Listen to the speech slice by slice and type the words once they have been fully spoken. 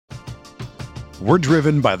We're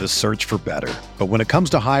driven by the search for better. But when it comes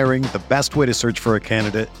to hiring, the best way to search for a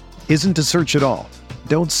candidate isn't to search at all.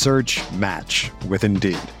 Don't search, match with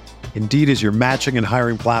Indeed. Indeed is your matching and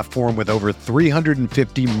hiring platform with over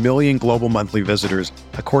 350 million global monthly visitors,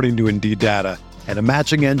 according to Indeed data, and a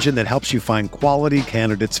matching engine that helps you find quality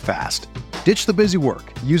candidates fast. Ditch the busy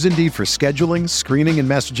work. Use Indeed for scheduling, screening, and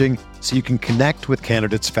messaging so you can connect with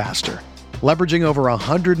candidates faster. Leveraging over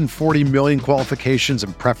 140 million qualifications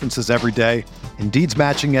and preferences every day, Indeed's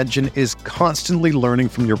matching engine is constantly learning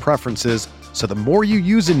from your preferences, so the more you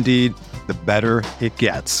use Indeed, the better it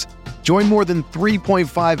gets. Join more than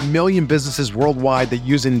 3.5 million businesses worldwide that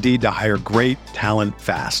use Indeed to hire great talent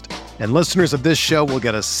fast. And listeners of this show will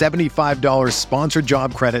get a $75 sponsored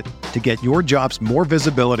job credit to get your jobs more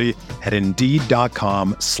visibility at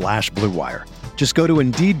Indeed.com/Blue Wire. Just go to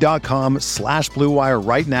Indeed.com/Blue Wire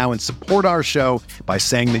right now and support our show by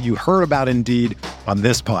saying that you heard about Indeed on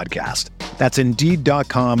this podcast. That's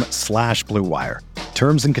Indeed.com/Blue Wire.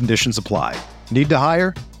 Terms and conditions apply. Need to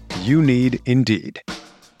hire? You need Indeed.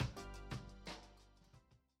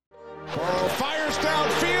 Fires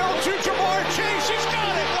downfield to Jamar Chase. He's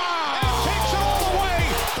got it. Wow. And takes it all the way.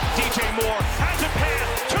 DJ Moore has a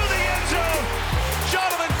pass to the end zone.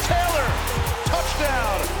 Jonathan Taylor.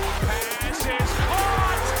 Touchdown. Pass is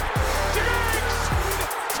caught. Diggs.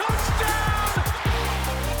 Touchdown.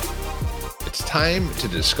 It's time to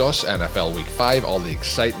discuss NFL Week 5, all the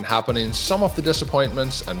exciting happenings, some of the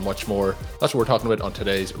disappointments, and much more. That's what we're talking about on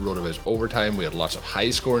today's RotoViz Overtime. We had lots of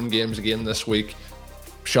high-scoring games again this week.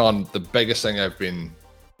 Sean, the biggest thing I've been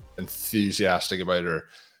enthusiastic about or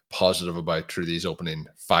positive about through these opening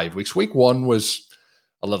 5 weeks. Week 1 was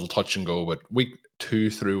a little touch and go, but week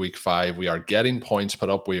 2 through week 5, we are getting points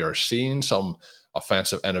put up. We are seeing some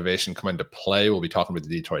offensive innovation come into play. We'll be talking about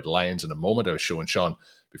the Detroit Lions in a moment. I was showing Sean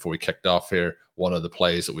before we kicked off here one of the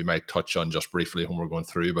plays that we might touch on just briefly when we're going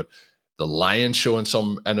through, but the Lions showing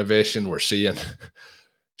some innovation. We're seeing...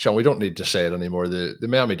 Sean, we don't need to say it anymore. The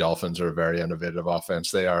Miami Dolphins are a very innovative offense.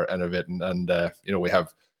 They are innovating. And, we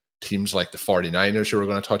have teams like the 49ers who we're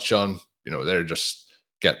going to touch on. They're just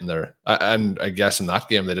getting there. And I guess in that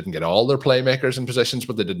game, they didn't get all their playmakers in positions,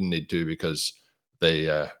 but they didn't need to because they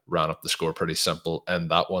ran up the score pretty simple in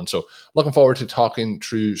that one. So looking forward to talking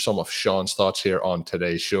through some of Sean's thoughts here on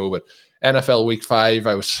today's show. But NFL Week 5,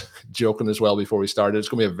 I was joking as well before we started. It's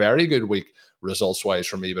going to be a very good week results-wise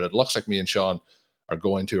for me, but it looks like me and Sean are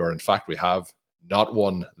going to, or in fact, we have not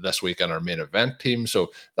won this week on our main event team. So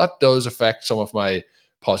that does affect some of my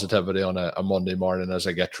positivity on a Monday morning as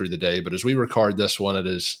I get through the day. But as we record this one, it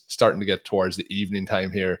is starting to get towards the evening time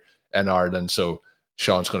here in Ireland. So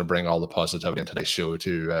Sean's going to bring all the positivity in today's show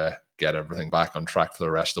to get everything back on track for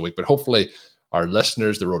the rest of the week. But hopefully our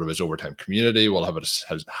listeners, the RotoViz Overtime community, will has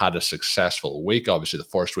had a successful week. Obviously, the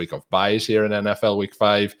first week of buys here in NFL Week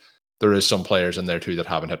 5. There is some players in there too that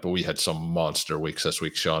haven't hit, but we had some monster weeks this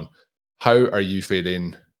week, Sean. How are you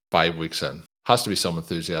feeling 5 weeks in? Has to be some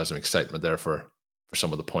enthusiasm, excitement there for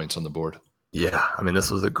some of the points on the board. Yeah, this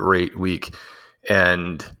was a great week.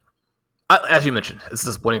 And as you mentioned, it's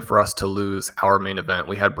disappointing for us to lose our main event.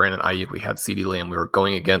 We had Brandon Ayuk, we had CeeDee Lamb, we were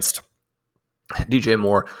going against DJ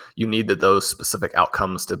Moore. You needed those specific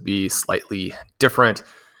outcomes to be slightly different.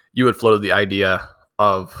 You had floated the idea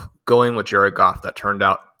of going with Jared Goff. That turned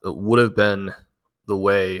out it would have been the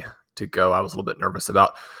way to go. I was a little bit nervous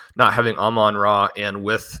about not having Amon-Ra and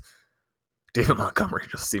with David Montgomery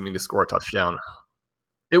just seeming to score a touchdown.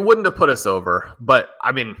 It wouldn't have put us over, but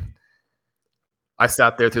I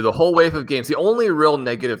sat there through the whole wave of games. The only real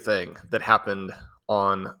negative thing that happened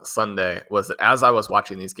on Sunday was that as I was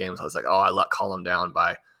watching these games, I was like, I let Colin down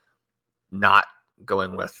by not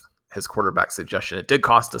going with his quarterback suggestion. It did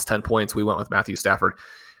cost us 10 points. We went with Matthew Stafford.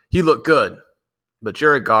 He looked good. But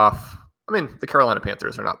Jared Goff, the Carolina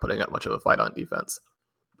Panthers are not putting up much of a fight on defense.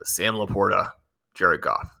 But Sam Laporta, Jared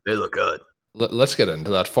Goff, they look good. Let's get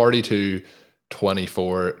into that.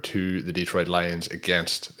 42-24 to the Detroit Lions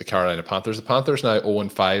against the Carolina Panthers. The Panthers now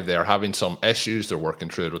 0-5. They are having some issues. They're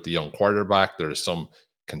working through it with the young quarterback. There is some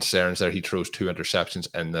concerns there. He throws 2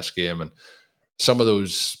 interceptions in this game, and some of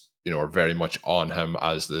those are very much on him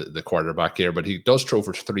as the quarterback here, but he does throw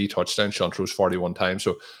for 3 touchdowns. Sean throws 41 times.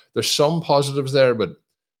 So there's some positives there, but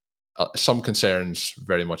some concerns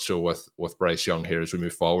very much so with Bryce Young here as we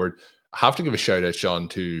move forward. I have to give a shout out, Sean,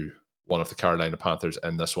 to one of the Carolina Panthers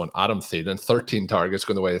in this one, Adam Thielen. 13 targets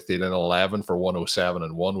going the way of Thielen, 11 for 107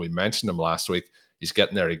 and 1. We mentioned him last week. He's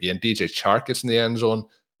getting there again. DJ Chark gets in the end zone.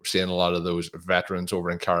 We're seeing a lot of those veterans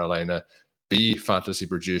over in Carolina be fantasy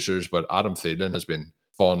producers, but Adam Thielen has been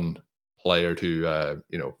fun player to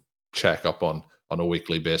check up on on a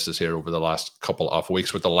weekly basis here over the last couple of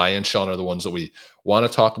weeks. With the Lions, Sean, are the ones that we want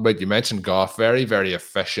to talk about. You mentioned Goff, very, very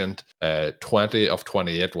efficient, 20 of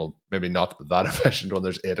 28. Well, maybe not that efficient when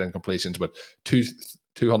there's 8 incompletions, but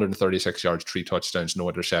 236 yards, 3 touchdowns, no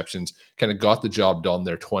interceptions. Kind of got the job done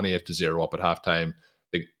there, 28-0 up at halftime.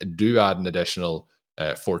 They do add an additional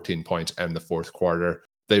 14 points in the fourth quarter.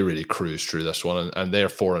 They really cruised through this one, and they're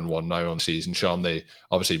 4-1 now on the season. Sean, they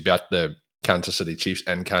obviously bet the Kansas City Chiefs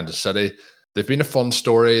in Kansas City. They've been a fun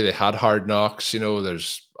story. They had Hard Knocks.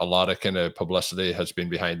 There's a lot of kind of publicity has been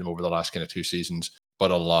behind them over the last kind of 2 seasons,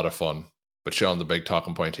 but a lot of fun. But Sean, the big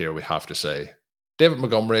talking point here, we have to say, David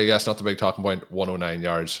Montgomery, I guess, not the big talking point, 109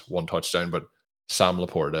 yards, 1 touchdown, but Sam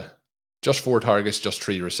Laporta, just 4 targets, just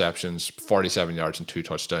 3 receptions, 47 yards and 2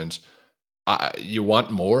 touchdowns. You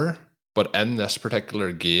want more, but in this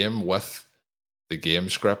particular game with the game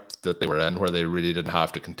script that they were in, where they really didn't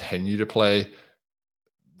have to continue to play,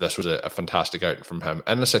 this was a fantastic outing from him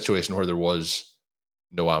in a situation where there was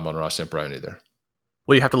no Amon-Ra St. Brown either.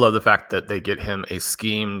 Well, you have to love the fact that they get him a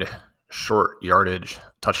schemed short yardage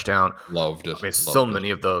touchdown. Loved it. I mean, so many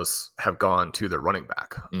of those have gone to the running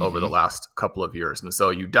back over the last couple of years. And so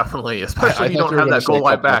you definitely, especially if you don't have that goal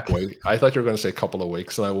line back. I thought you were going to say a couple of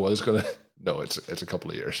weeks, and I was going to, no, it's a couple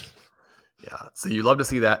of years. Yeah. So you love to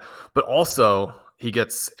see that. But also, he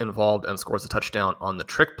gets involved and scores a touchdown on the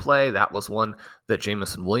trick play. That was one that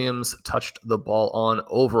Jameson Williams touched the ball on.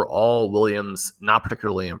 Overall, Williams, not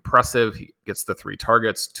particularly impressive. He gets the 3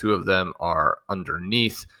 targets. 2 of them are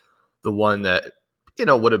underneath. The one that,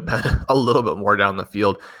 would have been a little bit more down the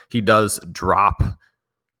field, he does drop.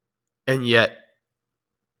 And yet,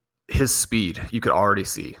 his speed, you could already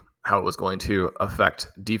see how it was going to affect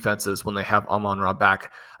defenses when they have Amon-Ra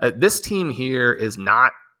back. This team here is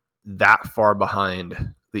not that far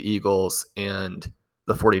behind the Eagles and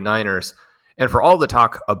the 49ers. And for all the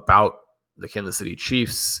talk about the Kansas City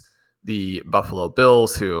Chiefs, the Buffalo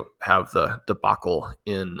Bills, who have the debacle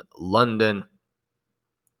in London,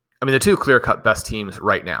 I mean, the 2 clear-cut best teams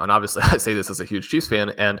right now, and obviously I say this as a huge Chiefs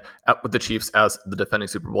fan, and with the Chiefs as the defending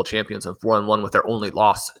Super Bowl champions and 4-1 with their only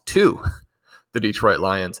loss to the Detroit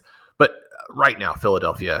Lions. But right now,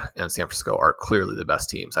 Philadelphia and San Francisco are clearly the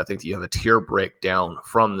best teams. I think that you have a tier breakdown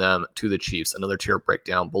from them to the Chiefs, another tier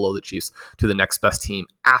breakdown below the Chiefs to the next best team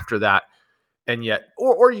after that. And yet,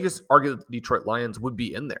 or you just argue that the Detroit Lions would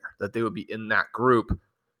be in there, that they would be in that group.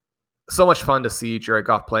 So much fun to see Jared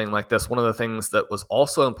Goff playing like this. One of the things that was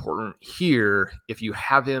also important here, if you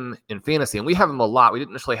have him in fantasy, and we have him a lot, we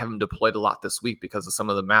didn't necessarily have him deployed a lot this week because of some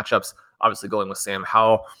of the matchups, obviously going with Sam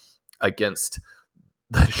Howell against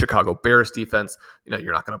the Chicago Bears defense.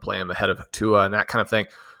 You're not going to play him ahead of Tua and that kind of thing.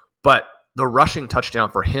 But the rushing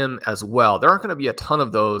touchdown for him as well, there aren't going to be a ton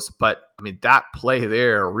of those, but I mean, that play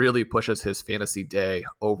there really pushes his fantasy day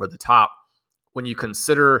over the top. When you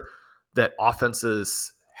consider that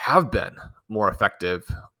offenses have been more effective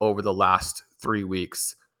over the last 3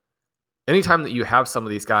 weeks, anytime that you have some of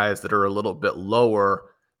these guys that are a little bit lower,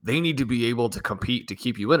 they need to be able to compete to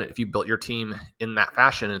keep you in it. If you built your team in that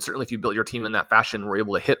fashion, and certainly if you built your team in that fashion, were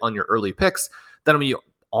able to hit on your early picks, then you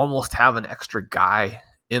almost have an extra guy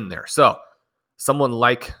in there. So someone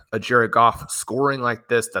like a Jared Goff scoring like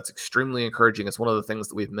this, that's extremely encouraging. It's one of the things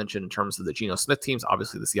that we've mentioned in terms of the Geno Smith teams.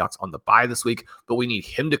 Obviously, the Seahawks on the bye this week, but we need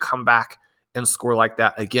him to come back and score like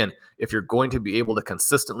that. Again, if you're going to be able to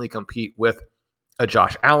consistently compete with a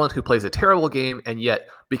Josh Allen who plays a terrible game, and yet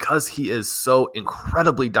because he is so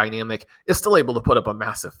incredibly dynamic, is still able to put up a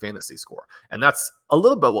massive fantasy score. And that's a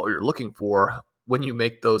little bit what you're looking for when you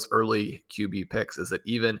make those early QB picks, is that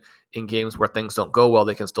even in games where things don't go well,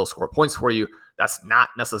 they can still score points for you. That's not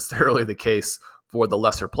necessarily the case for the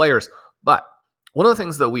lesser players. But one of the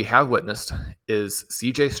things that we have witnessed is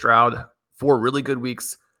CJ Stroud, 4 really good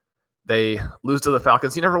weeks. They lose to the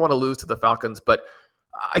Falcons. You never want to lose to the Falcons, but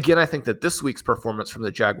again, I think that this week's performance from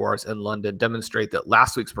the Jaguars in London demonstrate that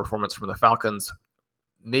last week's performance from the Falcons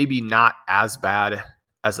maybe not as bad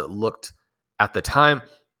as it looked at the time.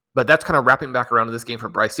 But that's kind of wrapping back around to this game for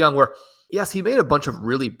Bryce Young, where, yes, he made a bunch of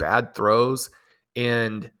really bad throws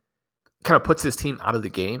and kind of puts his team out of the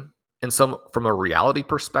game. And from a reality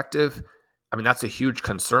perspective, I mean, that's a huge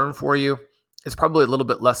concern for you. It's probably a little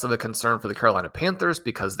bit less of a concern for the Carolina Panthers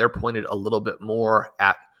because they're pointed a little bit more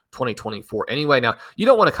at 2024 anyway. Now, you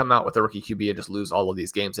don't want to come out with a rookie QB and just lose all of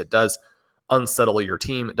these games. It does unsettle your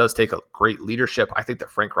team. It does take a great leadership. I think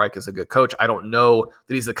that Frank Reich is a good coach. I don't know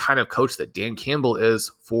that he's the kind of coach that Dan Campbell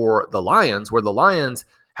is for the Lions, where the Lions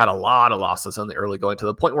had a lot of losses in the early going to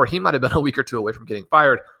the point where he might have been a week or 2 away from getting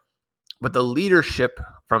fired. But the leadership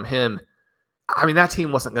from him, I mean, that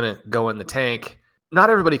team wasn't going to go in the tank. not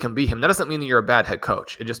everybody can be him. That doesn't mean that you're a bad head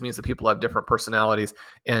coach. It just means that people have different personalities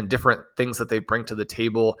and different things that they bring to the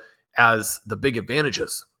table as the big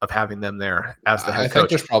advantages of having them there as the head coach. I think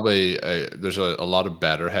there's probably there's a lot of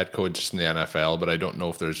better head coaches in the NFL, but I don't know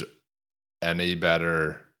if there's any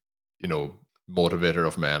better, motivator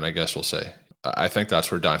of men, I guess we'll say. I think that's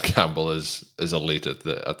where Dan Campbell is elite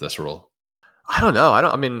at this role. I don't know.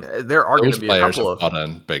 I mean, there are going to be a couple of got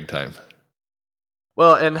in big time.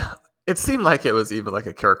 Well, and it seemed like it was even like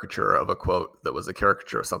a caricature of a quote that was a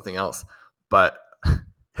caricature of something else. But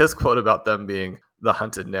his quote about them being the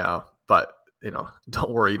hunted now, but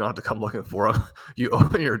don't worry, you don't have to come looking for them. You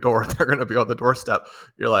open your door, they're going to be on the doorstep.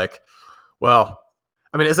 You're like, well,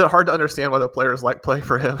 I mean, is it hard to understand why the players like playing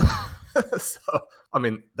for him? So, I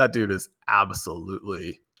mean, that dude is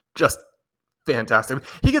absolutely just fantastic.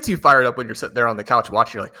 He gets you fired up when you're sitting there on the couch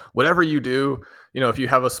watching. You're like, whatever you do, if you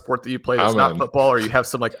have a sport that you play that's not football, or you have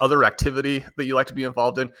some like other activity that you like to be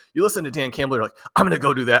involved in, you listen to Dan Campbell, you're like, I'm going to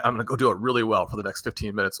go do that. I'm going to go do it really well for the next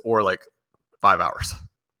 15 minutes or like 5 hours.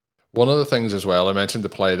 One of the things as well, I mentioned the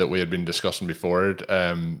play that we had been discussing before.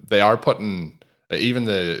 They are putting even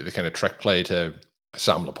the kind of trick play to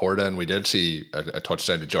Sam Laporta, and we did see a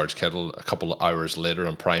touchdown to George Kittle a couple of hours later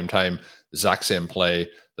in prime time. The exact same play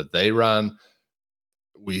that they ran.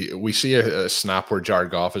 We see a snap where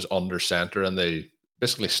Jared Goff is under center, and they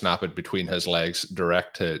basically snap it between his legs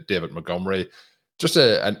direct to David Montgomery. Just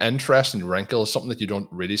an interesting wrinkle, something that you don't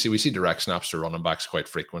really see. We see direct snaps to running backs quite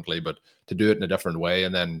frequently, but to do it in a different way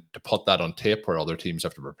and then to put that on tape where other teams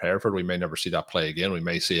have to prepare for it, we may never see that play again. We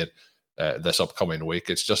may see it this upcoming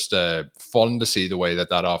week. It's just fun to see the way that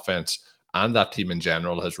offense and that team in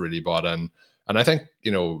general has really bought in. And I think,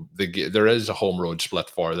 there is a home road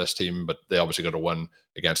split for this team, but they obviously got to win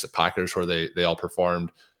against the Packers where they all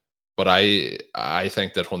performed. But I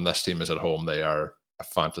think that when this team is at home, they are a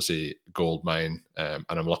fantasy gold mine. And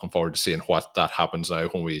I'm looking forward to seeing what that happens now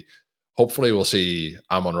when hopefully we'll see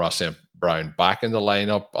Amon-Ra St. Brown back in the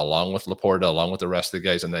lineup along with Laporta, along with the rest of the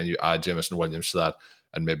guys. And then you add Jameson Williams to that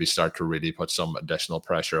and maybe start to really put some additional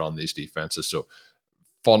pressure on these defenses. So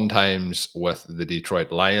fun times with the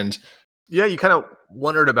Detroit Lions. Yeah, you kind of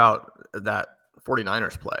wondered about that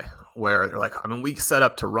 49ers play where they're like, we set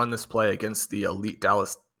up to run this play against the elite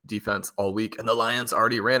Dallas defense all week, and the Lions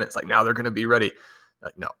already ran it. It's like, now they're going to be ready.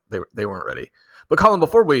 No, they weren't ready. But Colin,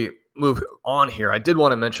 before we move on here, I did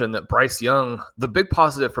want to mention that Bryce Young, the big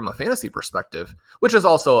positive from a fantasy perspective, which is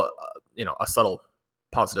also, a subtle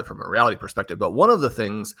positive from a reality perspective. But one of the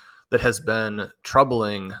things that has been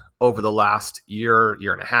troubling over the last year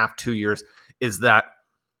and a half, 2 years, is that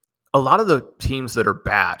a lot of the teams that are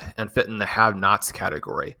bad and fit in the have-nots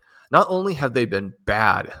category, not only have they been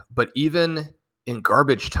bad, but even in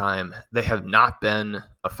garbage time, they have not been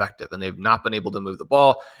effective and they've not been able to move the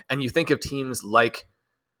ball. And you think of teams like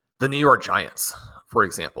the New York Giants, for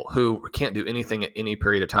example, who can't do anything at any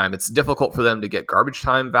period of time. It's difficult for them to get garbage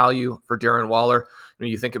time value for Darren Waller.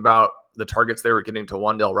 You think about the targets they were getting to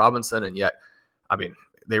Wan'Dale Robinson, and yet,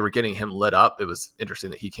 they were getting him lit up. It was interesting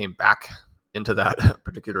that he came back into that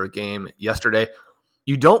particular game yesterday.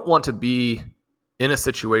 You don't want to be in a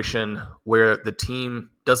situation where the team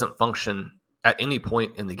doesn't function at any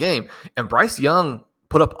point in the game. And Bryce Young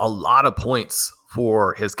put up a lot of points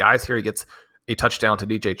for his guys here. He gets a touchdown to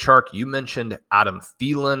DJ Chark. You mentioned Adam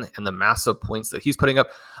Thielen and the massive points that he's putting up.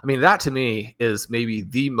 That to me is maybe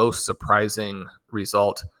the most surprising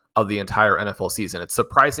result of the entire NFL season. It's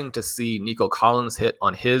surprising to see Nico Collins hit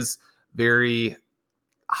on his very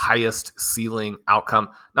highest ceiling outcome.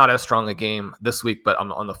 Not as strong a game this week, but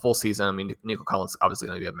on the full season, Nico Collins obviously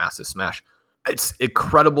going to be a massive smash. It's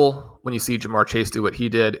incredible when you see Jamar Chase do what he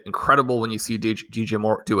did. Incredible when you see DJ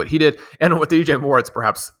Moore do what he did. And with DJ Moore, it's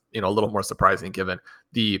perhaps a little more surprising given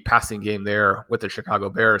the passing game there with the Chicago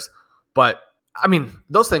Bears. But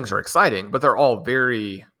those things are exciting, but they're all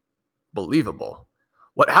very believable.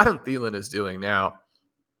 What Adam Thielen is doing now,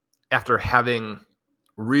 after having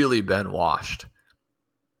really been washed,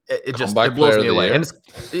 it blows me away. And it's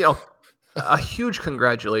a huge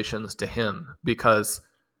congratulations to him because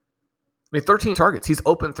 13 targets. He's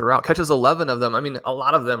open throughout, catches 11 of them. A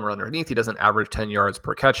lot of them are underneath. He doesn't average 10 yards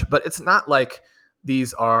per catch, but it's not like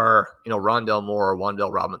these are, Rondale Moore or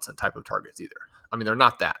Wan'Dale Robinson type of targets either. They're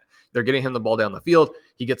not that. They're getting him the ball down the field.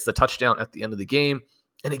 He gets the touchdown at the end of the game.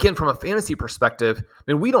 And again, from a fantasy perspective,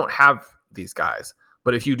 we don't have these guys,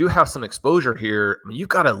 but if you do have some exposure here, you've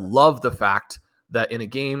got to love the fact that in a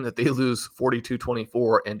game that they lose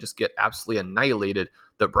 42-24 and just get absolutely annihilated,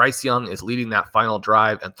 that Bryce Young is leading that final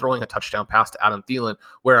drive and throwing a touchdown pass to Adam Thielen,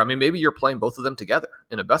 where, I mean, maybe you're playing both of them together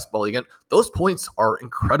in a best ball league. Those points are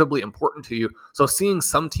incredibly important to you. So seeing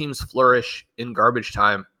some teams flourish in garbage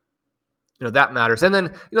time, that matters. And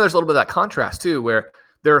then, there's a little bit of that contrast too, where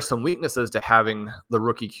there are some weaknesses to having the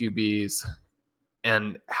rookie QBs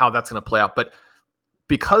and how that's going to play out. But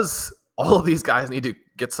because all of these guys need to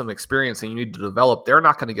get some experience and you need to develop, they're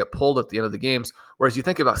not going to get pulled at the end of the games. Whereas you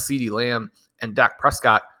think about CeeDee Lamb and Dak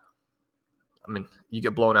Prescott, I mean, you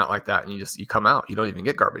get blown out like that and you come out. You don't even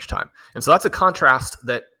get garbage time. And so that's a contrast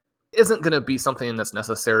that isn't going to be something that's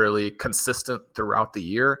necessarily consistent throughout the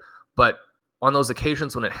year. But on those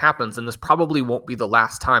occasions when it happens, and this probably won't be the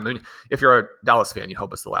last time. I mean, if you're a Dallas fan, you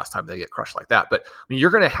hope it's the last time they get crushed like that. But I mean,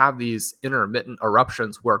 you're going to have these intermittent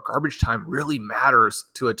eruptions where garbage time really matters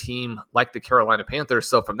to a team like the Carolina Panthers.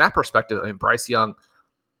 So from that perspective, I mean, Bryce Young,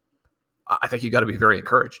 I think you got to be very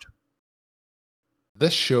encouraged.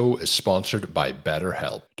 This show is sponsored by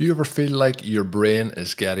BetterHelp. Do you ever feel like your brain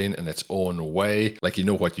is getting in its own way? Like you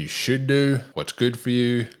know what you should do, what's good for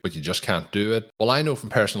you, but you just can't do it? Well, I know from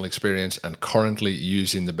personal experience and currently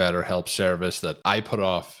using the BetterHelp service that I put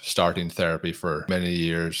off starting therapy for many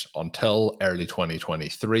years until early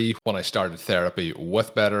 2023 when I started therapy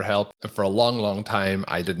with BetterHelp. And for a long, long time,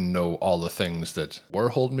 I didn't know all the things that were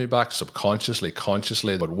holding me back subconsciously,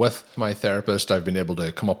 consciously. But with my therapist, I've been able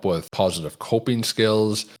to come up with positive coping skills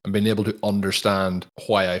and being able to understand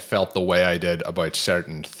why I felt the way I did about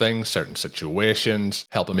certain things, certain situations,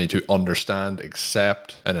 helping me to understand,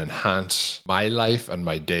 accept, and enhance my life and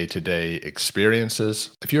my day-to-day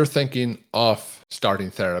experiences. If you're thinking of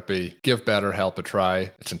starting therapy, give BetterHelp a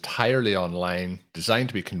try. It's entirely online, designed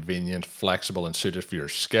to be convenient, flexible, and suited for your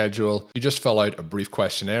schedule. You just fill out a brief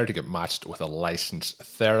questionnaire to get matched with a licensed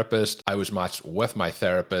therapist. I was matched with my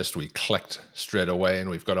therapist. We clicked straight away and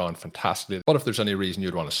we've got on fantastically. But if there's any reason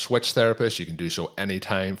you'd want to switch therapists, you can do so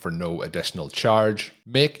anytime for no additional charge.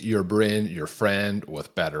 Make your brain your friend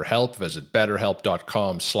with BetterHelp. Visit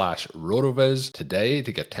betterhelp.com/rotoviz today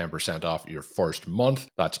to get 10% off your first month.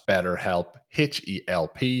 That's BetterHelp,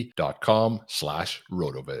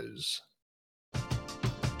 HELP.com/rotoviz.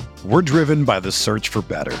 We're driven by the search for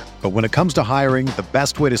better. But when it comes to hiring, the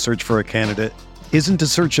best way to search for a candidate isn't to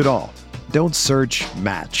search at all. Don't search,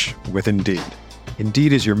 match with Indeed.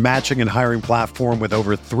 Indeed is your matching and hiring platform with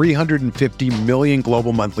over 350 million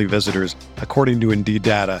global monthly visitors, according to Indeed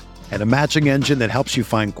data, and a matching engine that helps you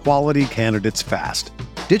find quality candidates fast.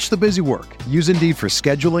 Ditch the busy work. Use Indeed for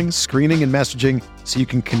scheduling, screening, and messaging so you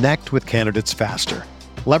can connect with candidates faster.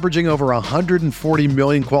 Leveraging over 140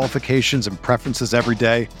 million qualifications and preferences every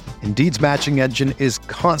day, Indeed's matching engine is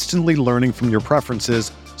constantly learning from your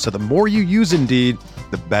preferences, so the more you use Indeed,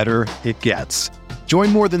 the better it gets.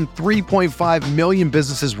 Join more than 3.5 million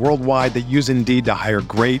businesses worldwide that use Indeed to hire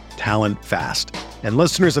great talent fast. And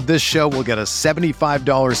listeners of this show will get a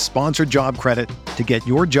 $75 sponsored job credit to get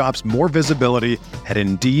your jobs more visibility at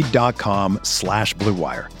Indeed.com/Blue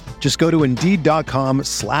Wire. Just go to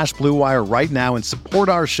Indeed.com/Blue Wire right now and support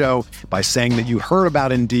our show by saying that you heard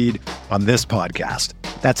about Indeed on this podcast.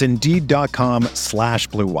 That's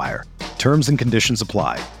Indeed.com/Blue Wire. Terms and conditions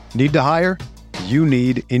apply. Need to hire? You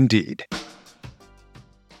need Indeed.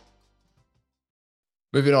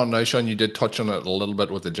 Moving on now, Sean, you did touch on it a little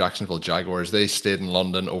bit with the Jacksonville Jaguars. They stayed in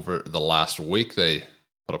London over the last week. They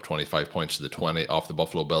put up 25 points to the 20 off the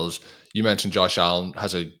Buffalo Bills. You mentioned Josh Allen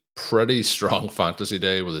has a pretty strong fantasy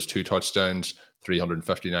day with his 2 touchdowns,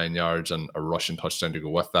 359 yards, and a rushing touchdown to go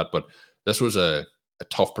with that. But this was a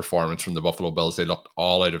tough performance from the Buffalo Bills. They looked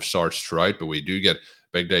all out of sorts throughout, but we do get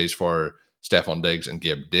big days for Stephon Diggs and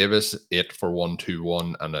Gabe Davis, 8 for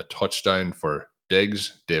 121 and a touchdown for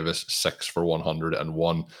Diggs. Davis, 6 for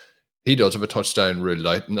 101. He does have a touchdown ruled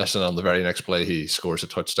out in this, and on the very next play, he scores a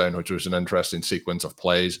touchdown, which was an interesting sequence of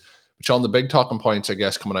plays. But Sean, the big talking points, I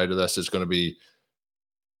guess, coming out of this is going to be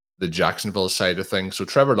the Jacksonville side of things. So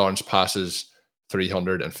Trevor Lawrence passes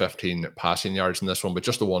 315 passing yards in this one, but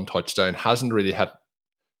just the 1 touchdown. Hasn't really had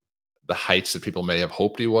the heights that people may have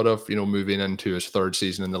hoped he would have, moving into his 3rd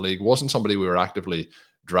season in the league. Wasn't somebody we were actively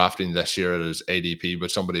drafting this year at his ADP,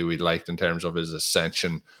 but somebody we liked in terms of his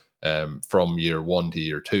ascension from year 1 to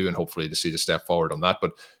year 2, and hopefully to see the step forward on that.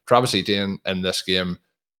 But Travis Etienne in this game,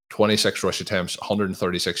 26 rush attempts,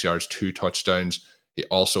 136 yards, 2 touchdowns. He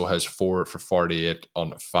also has 4 for 48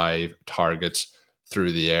 on 5 targets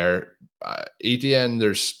through the air. Etienne,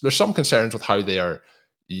 there's some concerns with how they are,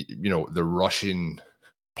 the rushing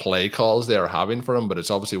play calls they are having for him, but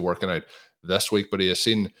it's obviously working out this week. But he has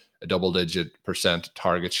seen a double-digit %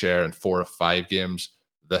 target share in 4 of 5 games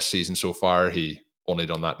this season so far. He only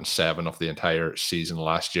done that in 7 of the entire season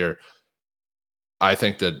last year. I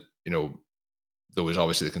think that, there was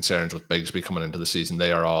obviously the concerns with Bigsby coming into the season.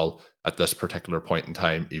 They are all at this particular point in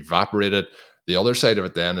time evaporated. The other side of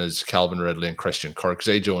it then is Calvin Ridley and Christian Kirk.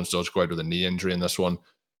 Zay Jones does go out with a knee injury in this one.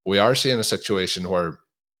 We are seeing a situation where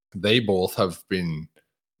they both have been,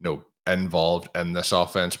 involved in this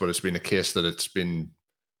offense, but it's been a case that it's been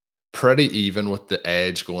pretty even with the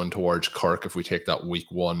edge going towards Kirk if we take that week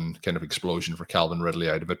one kind of explosion for Calvin Ridley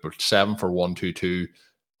out of it. But 7 for 122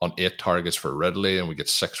 on 8 targets for Ridley, and we get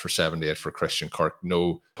 6 for 78 for Christian Kirk.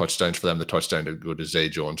 No touchdowns for them. The touchdown to go to Zay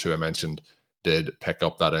Jones, who I mentioned did pick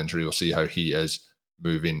up that injury. We'll see how he is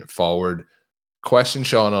moving forward. Question,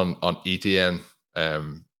 Sean, on ETN.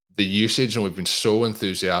 The usage, and we've been so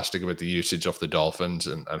enthusiastic about the usage of the Dolphins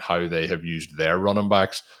and how they have used their running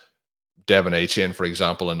backs. Devin Achane, for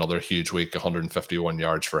example, another huge week, 151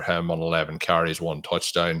 yards for him on 11 carries, 1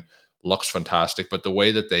 touchdown. Looks fantastic. But the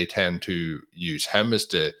way that they tend to use him is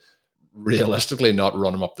to realistically not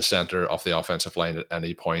run him up the center of the offensive line at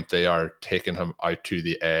any point. They are taking him out to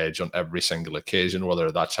the edge on every single occasion,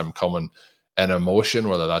 whether that's him coming in a motion,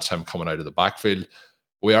 whether that's him coming out of the backfield.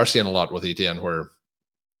 We are seeing a lot with ETN where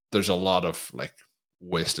there's a lot of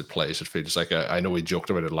wasted plays. It feels like I know we joked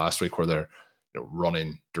about it last week where they're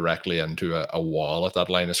running directly into a wall at that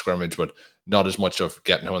line of scrimmage, but not as much of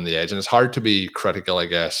getting him on the edge. And it's hard to be critical, I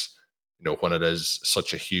guess, when it is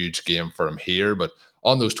such a huge game for him here. But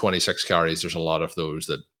on those 26 carries, there's a lot of those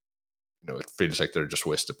that, it feels like they're just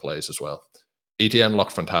wasted plays as well. ETN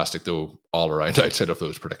looked fantastic, though, all around outside of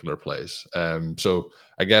those particular plays. So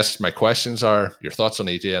I guess my questions are your thoughts on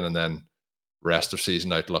ETN and then rest of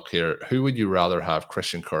season outlook here. Who would you rather have,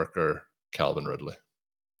 Christian Kirk or Calvin Ridley?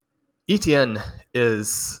 ETN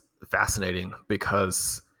is fascinating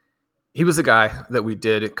because he was a guy that we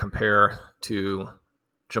did compare to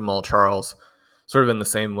Jamaal Charles, sort of in the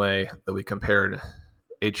same way that we compared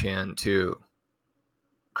Achane to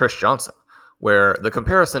Chris Johnson, where the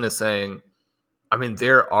comparison is saying,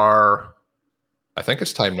 there are... I think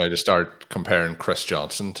it's time now to start comparing Chris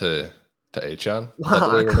Johnson to Achane.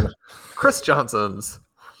 Chris Johnson's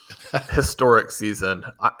historic season,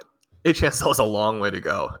 Achane still has a long way to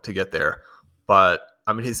go to get there, but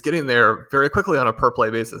he's getting there very quickly on a per play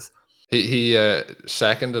basis. He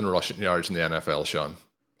second in rushing yards in the NFL, Sean,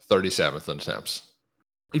 37th in attempts.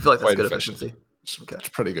 You feel like that's good efficiency? It's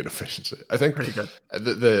pretty good efficiency. I think pretty good.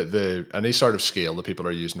 The any sort of scale that people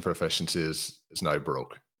are using for efficiency is now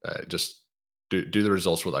broke. Just do the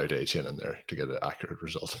results without Achane in there to get an accurate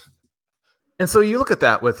result. And so you look at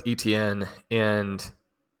that with ETN, and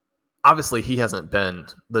obviously he hasn't been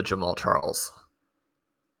the Jamaal Charles,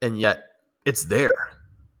 and yet it's there,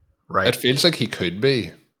 right? It feels like he could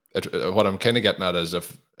be. What I'm kind of getting at is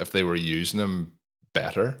if they were using him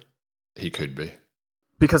better, he could be.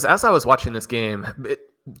 Because as I was watching this game,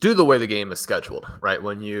 due to the way the game is scheduled, right?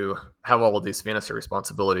 When you have all of these fantasy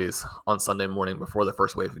responsibilities on Sunday morning before the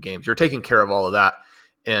first wave of games, you're taking care of all of that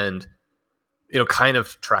and kind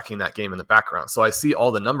of tracking that game in the background. So I see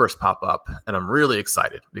all the numbers pop up, and I'm really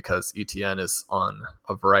excited because ETN is on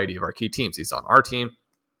a variety of our key teams. He's on our team.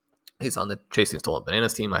 He's on the Chasing Stolen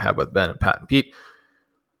Bananas team I have with Ben and Pat and Pete.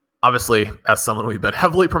 Obviously, as someone we've been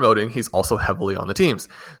heavily promoting, he's also heavily on the teams.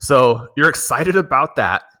 So you're excited about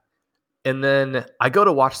that. And then I go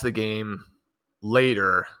to watch the game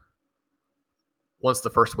later once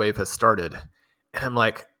the first wave has started. And I'm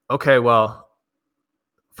like, okay, well,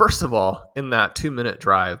 first of all, in that 2-minute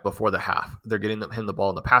drive before the half, they're getting him the ball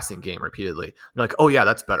in the passing game repeatedly. And like, oh yeah,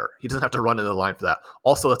 that's better. He doesn't have to run into the line for that.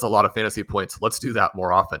 Also, that's a lot of fantasy points. Let's do that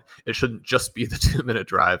more often. It shouldn't just be the 2-minute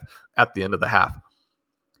drive at the end of the half.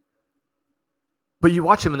 But you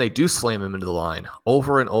watch him and they do slam him into the line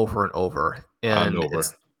over and over and over. And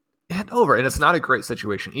it's not a great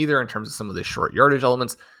situation either in terms of some of the short yardage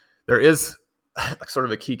elements. There is sort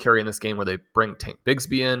of a key carry in this game where they bring Tank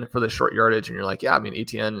Bigsby in for the short yardage, and you're like, yeah,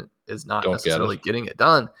 ETN is not necessarily getting it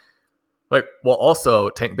done.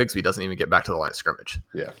 Also, Tank Bigsby doesn't even get back to the line of scrimmage.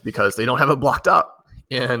 Yeah. Because they don't have it blocked up.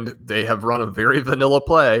 And they have run a very vanilla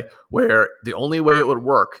play where the only way it would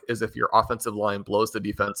work is if your offensive line blows the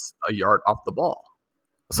defense a yard off the ball.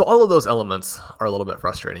 So all of those elements are a little bit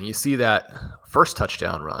frustrating. You see that first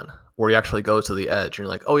touchdown run where he actually goes to the edge, and you're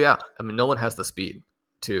like, oh yeah, no one has the speed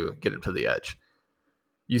to get him to the edge.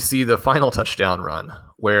 You see the final touchdown run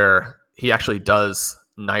where he actually does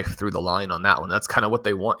knife through the line on that one. That's kind of what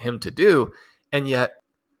they want him to do. And yet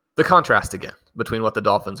the contrast again between what the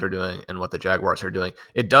Dolphins are doing and what the Jaguars are doing,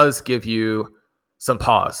 it does give you some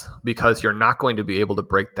pause because you're not going to be able to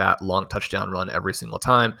break that long touchdown run every single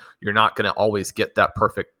time. You're not going to always get that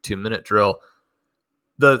perfect 2-minute drill.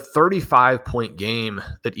 The 35-point game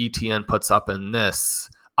that ETN puts up in this,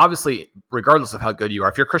 obviously, regardless of how good you are,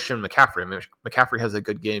 if you're Christian McCaffrey, I mean, McCaffrey has a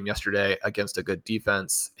good game yesterday against a good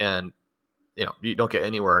defense, and you don't get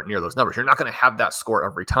anywhere near those numbers. You're not going to have that score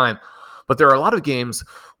every time, but there are a lot of games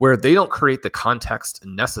where they don't create the context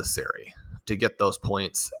necessary to get those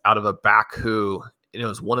points out of a back who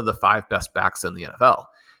is one of the 5 best backs in the NFL.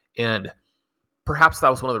 And perhaps that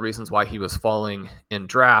was one of the reasons why he was falling in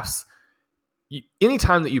drafts.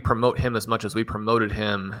 Anytime that you promote him as much as we promoted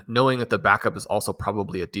him, knowing that the backup is also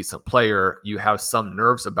probably a decent player, you have some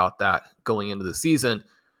nerves about that going into the season.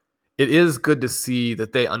 It is good to see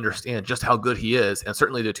that they understand just how good he is, and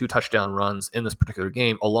certainly the 2 touchdown runs in this particular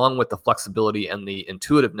game, along with the flexibility and the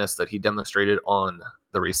intuitiveness that he demonstrated on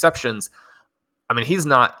the receptions. I mean, he's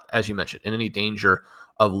not, as you mentioned, in any danger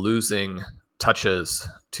of losing touches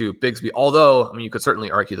to Bigsby, although, I mean, you could certainly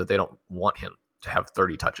argue that they don't want him to have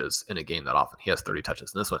 30 touches in a game that often. He has 30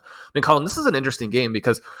 touches in this one. I mean, Colin, this is an interesting game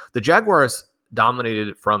because the Jaguars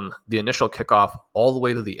dominated from the initial kickoff all the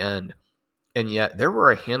way to the end. And yet there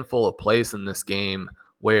were a handful of plays in this game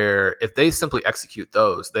where if they simply execute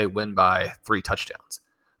those, they win by 3 touchdowns.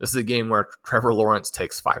 This is a game where Trevor Lawrence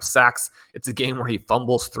takes 5 sacks. It's a game where he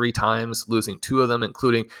fumbles 3 times, losing 2 of them, and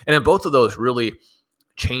in both of those really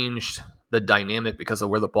changed the dynamic because of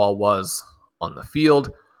where the ball was on the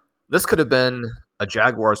field. This could have been a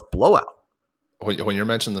Jaguars blowout. When you're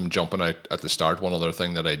mentioning them jumping out at the start, one other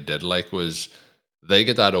thing that I did like was they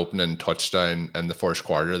get that opening touchdown in the first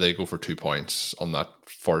quarter. They go for 2 points on that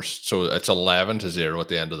first. So it's 11-0 at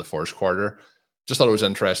the end of the first quarter. Just thought it was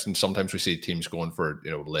interesting. Sometimes we see teams going for,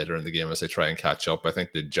 later in the game as they try and catch up. I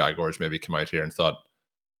think the Jaguars maybe come out here and thought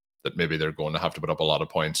that maybe they're going to have to put up a lot of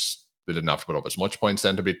points. They didn't have to put up as much points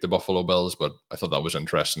then to beat the Buffalo Bills, but I thought that was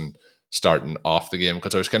interesting starting off the game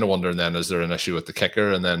because I was kind of wondering then, is there an issue with the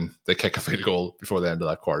kicker? And then they kick a field goal before the end of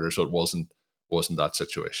that quarter. So it wasn't that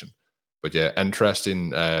situation. But yeah,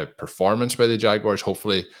 interesting performance by the Jaguars.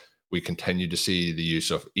 Hopefully we continue to see the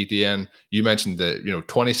use of Etienne. You mentioned the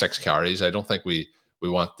 26 carries. I don't think we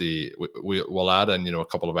want we'll add in a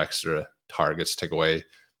couple of extra targets, take away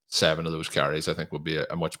 7 of those carries. I think would be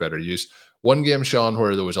a much better use. One game, Sean,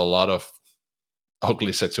 where there was a lot of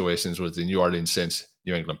ugly situations was the New Orleans Saints,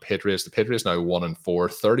 New England Patriots. The Patriots now 1-4,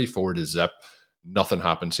 34-0. Nothing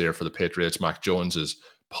happens here for the Patriots. Mac Jones is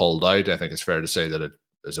pulled out. I think it's fair to say that it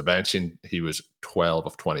is a benching. He was 12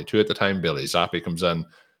 of 22 at the time. Bailey Zappi comes in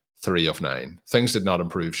 3 of 9. Things did not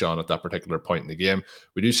improve, Sean, at that particular point in the game.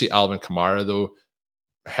 We do see Alvin Kamara, though,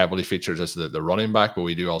 heavily featured as the running back, but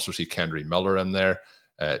we do also see Kendry Miller in there.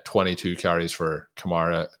 22 carries for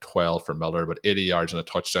Kamara, 12 for Miller, but 80 yards and a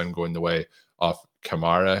touchdown going the way of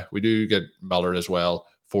Kamara. We do get Miller as well,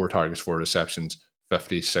 4 targets, 4 receptions,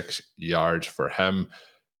 56 yards for him.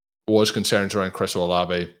 Was concerns around Chris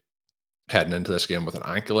Olave heading into this game with an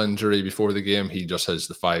ankle injury before the game. He just has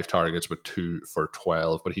the 5 targets with 2 for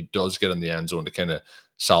 12, but he does get in the end zone to kind of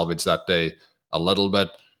salvage that day a little bit.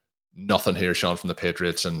 Nothing here, Sean, from the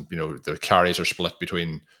Patriots, and the carries are split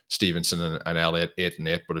between Stevenson and Elliott, 8 and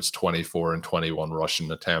 8, but it's 24 and 21 rushing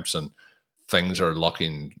attempts, and things are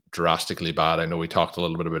looking drastically bad. I know we talked a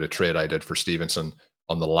little bit about a trade I did for Stevenson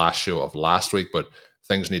on the last show of last week, but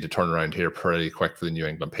things need to turn around here pretty quick for the New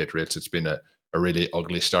England Patriots. It's been a really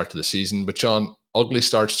ugly start to the season. But John, ugly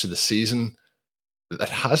starts to the season, it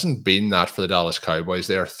hasn't been that for the Dallas Cowboys.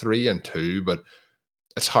 They are 3-2, but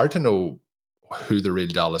it's hard to know who the real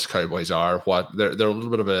Dallas Cowboys are. They're a little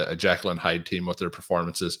bit of a Jekyll and Hyde team with their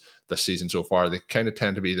performances this season so far. They kind of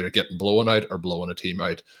tend to be either getting blown out or blowing a team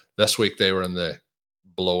out. This week they were in the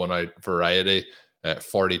blowing out variety.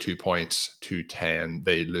 42 points to 10.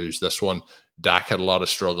 They lose this one. Dak had a lot of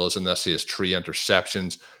struggles in this. He has 3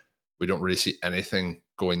 interceptions. We don't really see anything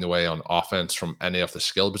going the way on offense from any of the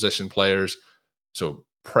skill position players. So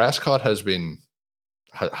Prescott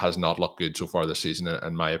has not looked good so far this season,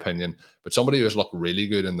 in my opinion. But somebody who has looked really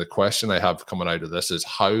good, and the question I have coming out of this is,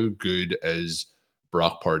 how good is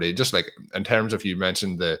Brock Purdy? Just like in terms of, you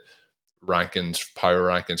mentioned the rankings, power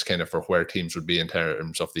rankings, kind of for where teams would be in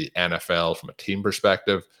terms of the NFL from a team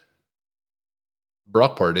perspective.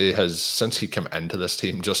 Brock Purdy has, since he came into this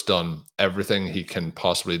team, just done everything he can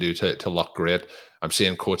possibly do to look great. I'm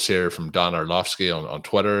seeing quotes here from Dan Orlovsky on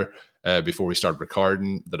Twitter before we start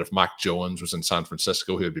recording that if Mac Jones was in San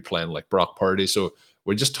Francisco, he would be playing like Brock Purdy. So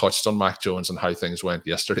we just touched on Mac Jones and how things went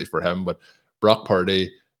yesterday for him. But Brock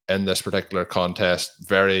Purdy in this particular contest,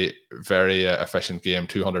 very, very efficient game,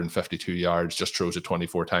 252 yards, just throws it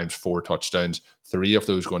 24 times, 4 touchdowns, 3 of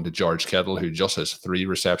those going to George Kittle, who just has 3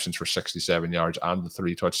 receptions for 67 yards and the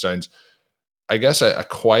 3 touchdowns. I guess a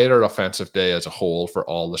quieter offensive day as a whole for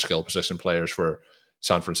all the skill position players for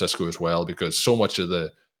San Francisco as well, because so much of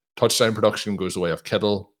the touchdown production goes away of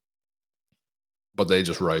Kittle, but they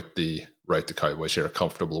just rout the Cowboys here. A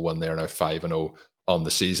comfortable win there, now 5-0 on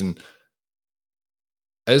the season.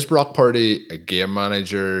 Is Brock Purdy a game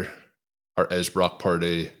manager, or is Brock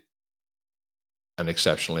Purdy an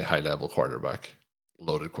exceptionally high-level quarterback?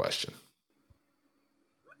 Loaded question.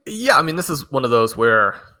 Yeah, I mean, this is one of those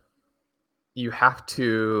where you have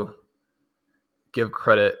to give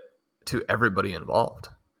credit to everybody involved.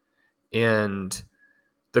 And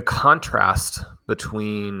the contrast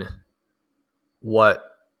between what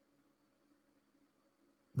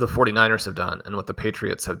the 49ers have done and what the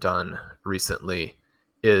Patriots have done recently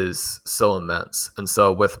is so immense. And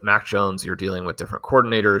so with Mac Jones, you're dealing with different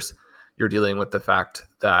coordinators. You're dealing with the fact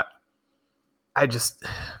that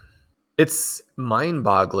it's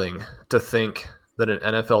mind-boggling to think that an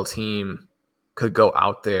NFL team could go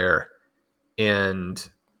out there and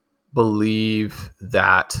believe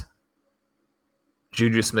that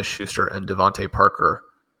Juju Smith-Schuster and Devontae Parker,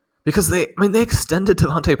 because they extended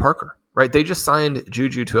Devontae Parker, right? They just signed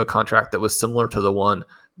Juju to a contract that was similar to the one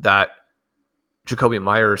that Jakobi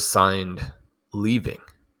Meyers signed leaving.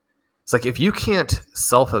 It's like, if you can't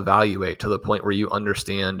self-evaluate to the point where you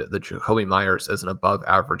understand that Jakobi Meyers is an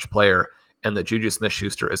above-average player and that Juju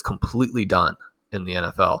Smith-Schuster is completely done in the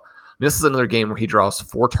NFL. This is another game where he draws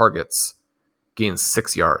 4 targets, gains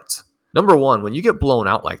 6 yards. Number one, when you get blown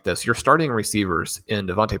out like this, your starting receivers in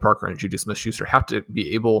Devontae Parker and Juju Smith-Schuster have to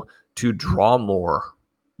be able to draw more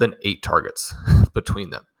than 8 targets between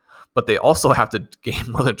them. But they also have to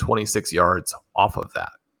gain more than 26 yards off of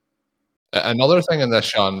that. Another thing in this,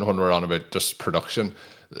 Sean, when we're on about just production,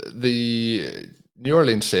 the New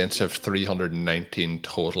Orleans Saints have 319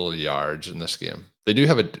 total yards in this game. They do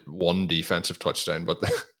have one defensive touchdown, but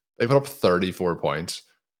they put up 34 points.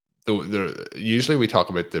 Usually we talk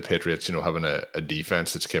about the Patriots, having a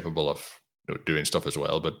defense that's capable of doing stuff as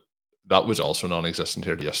well, but that was also non-existent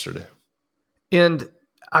here yesterday. And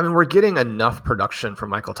I mean, we're getting enough production from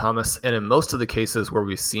Michael Thomas, and in most of the cases where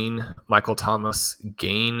we've seen Michael Thomas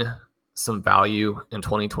gain some value in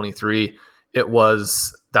 2023, it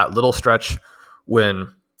was that little stretch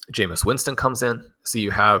when Jameis Winston comes in. So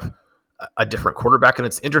you have a different quarterback, and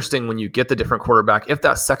it's interesting when you get the different quarterback, if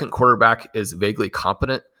that second quarterback is vaguely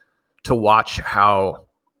competent, to watch how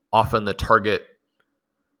often the target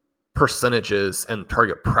percentages and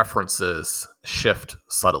target preferences shift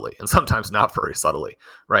subtly, and sometimes not very subtly,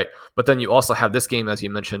 right? But then you also have this game, as you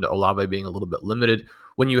mentioned, Olave being a little bit limited.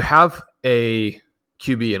 When you have a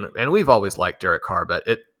QB, and we've always liked Derek Carr, but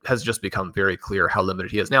it has just become very clear how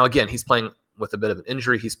limited he is. Now, again, he's playing with a bit of an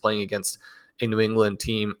injury. He's playing against a New England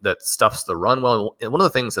team that stuffs the run well. And one of the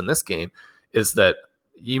things in this game is that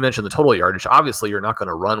you mentioned the total yardage. Obviously, you're not going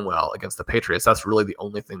to run well against the Patriots. That's really the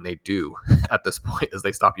only thing they do at this point, is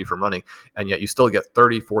they stop you from running. And yet you still get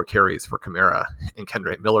 34 carries for Kamara and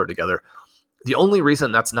Kendrick Miller together. The only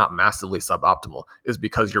reason that's not massively suboptimal is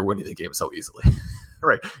because you're winning the game so easily,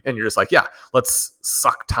 right? And you're just like, yeah, let's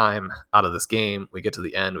suck time out of this game. We get to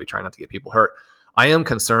the end. We try not to get people hurt. I am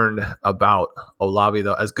concerned about Olave,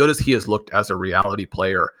 though. As good as he has looked as a reality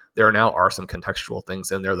player, there now are some contextual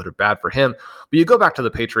things in there that are bad for him. But you go back to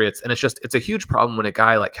the Patriots, and it's a huge problem when a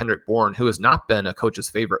guy like Kendrick Bourne, who has not been a coach's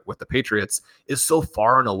favorite with the Patriots, is so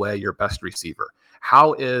far and away your best receiver.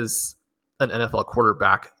 How is an NFL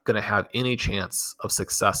quarterback going to have any chance of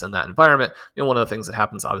success in that environment? One of the things that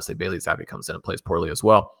happens, obviously, Bailey Zappi comes in and plays poorly as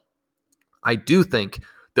well. I do think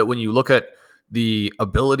that when you look at the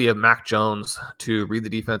ability of Mac Jones to read the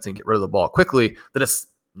defense and get rid of the ball quickly, that it's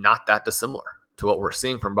not that dissimilar to what we're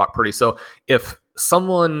seeing from Brock Purdy. So if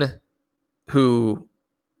someone who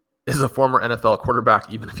is a former NFL quarterback,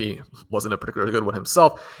 even if he wasn't a particularly good one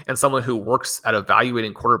himself, and someone who works at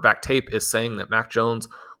evaluating quarterback tape is saying that Mac Jones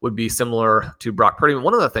would be similar to Brock Purdy,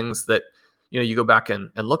 one of the things that you go back and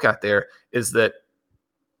look at there is that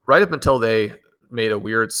right up until they made a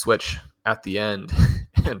weird switch at the end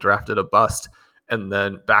and drafted a bust and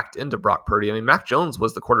then backed into Brock Purdy, I mean, Mac Jones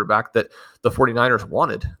was the quarterback that the 49ers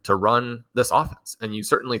wanted to run this offense. And you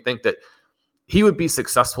certainly think that he would be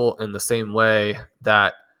successful in the same way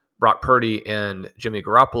that Brock Purdy and Jimmy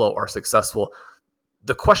Garoppolo are successful.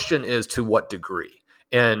 The question is, to what degree?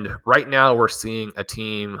 And right now we're seeing a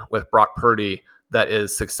team with Brock Purdy that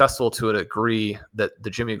is successful to a degree that the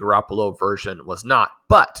Jimmy Garoppolo version was not.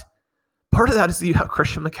 But part of that is that you have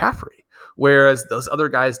Christian McCaffrey, whereas those other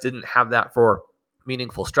guys didn't have that for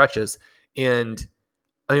meaningful stretches. And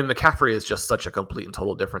I mean, McCaffrey is just such a complete and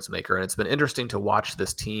total difference maker. And it's been interesting to watch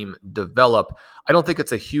this team develop. I don't think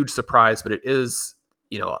it's a huge surprise, but it is,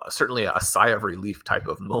 certainly a sigh of relief type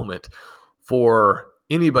of moment for,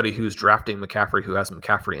 anybody who's drafting McCaffrey who has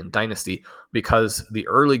McCaffrey in Dynasty, because the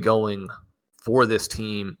early going for this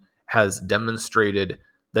team has demonstrated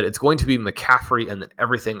that it's going to be McCaffrey and then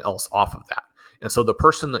everything else off of that. And so the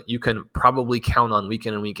person that you can probably count on week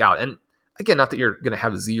in and week out, and again, not that you're going to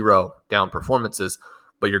have 0 down performances,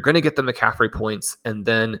 but you're going to get the McCaffrey points, and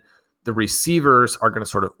then the receivers are going to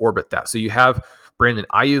sort of orbit that. So you have Brandon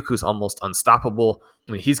Ayuk, who's almost unstoppable.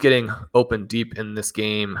 I mean, he's getting open deep in this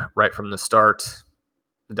game right from the start.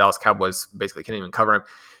 The Dallas Cowboys basically can't even cover him.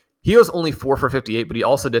 He was only 4 for 58, but he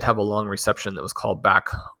also did have a long reception that was called back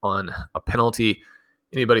on a penalty.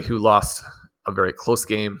 Anybody who lost a very close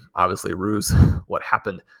game obviously rue what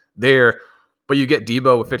happened there. But you get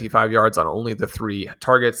Debo with 55 yards on only the 3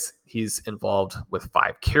 targets. He's involved with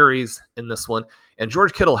 5 carries in this one. And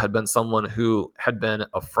George Kittle had been someone who had been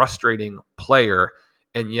a frustrating player.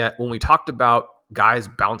 And yet when we talked about guys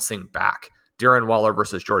bouncing back, Darren Waller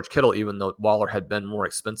versus George Kittle, even though Waller had been more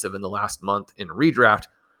expensive in the last month in redraft,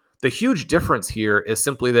 the huge difference here is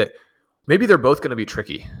simply that maybe they're both going to be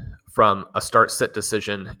tricky from a start-sit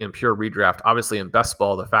decision in pure redraft. Obviously in best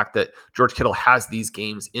ball, the fact that George Kittle has these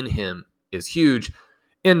games in him is huge.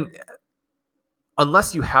 And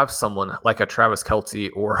unless you have someone like a Travis Kelce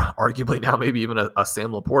or arguably now maybe even a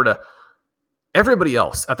Sam Laporta, everybody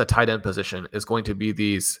else at the tight end position is going to be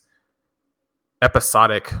these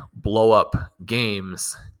episodic blow-up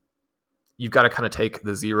games. You've got to kind of take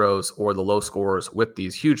the zeros or the low scores with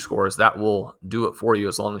these huge scores. That will do it for you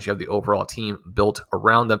as long as you have the overall team built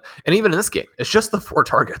around them. And even in this game, it's just the 4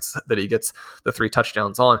 targets that he gets the 3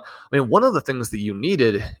 touchdowns on. I mean, one of the things that you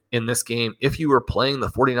needed in this game, if you were playing the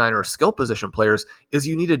 49ers skill position players, is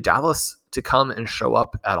you needed Dallas to come and show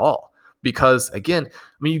up at all. Because again,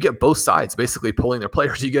 I mean, you get both sides basically pulling their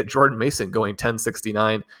players. You get Jordan Mason going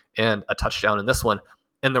 10-69 and a touchdown in this one.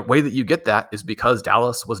 And the way that you get that is because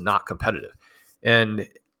Dallas was not competitive. And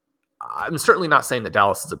I'm certainly not saying that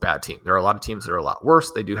Dallas is a bad team. There are a lot of teams that are a lot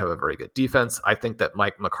worse. They do have a very good defense. I think that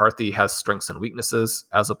Mike McCarthy has strengths and weaknesses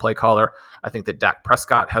as a play caller. I think that Dak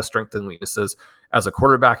Prescott has strengths and weaknesses as a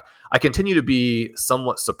quarterback. I continue to be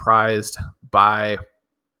somewhat surprised by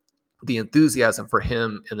the enthusiasm for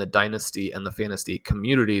him in the dynasty and the fantasy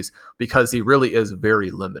communities because he really is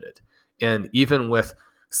very limited. And even with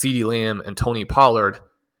CeeDee Lamb and Tony Pollard,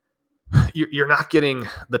 you're not getting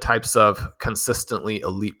the types of consistently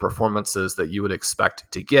elite performances that you would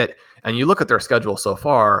expect to get. And you look at their schedule so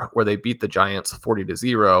far where they beat the Giants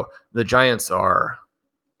 40-0. The Giants are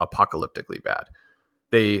apocalyptically bad.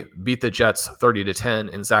 They beat the Jets 30-10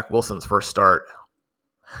 in Zach Wilson's first start.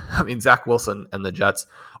 I mean, Zach Wilson and the Jets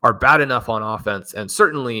are bad enough on offense. And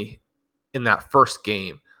certainly in that first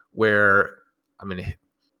game where, I mean,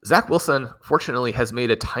 Zach Wilson, fortunately, has made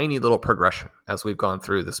a tiny little progression as we've gone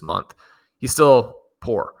through this month. He's still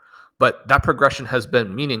poor, but that progression has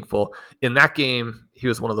been meaningful. In that game, he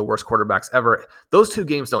was one of the worst quarterbacks ever. Those 2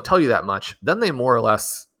 games don't tell you that much. Then they more or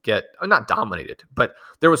less get, not dominated, but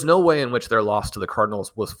there was no way in which their loss to the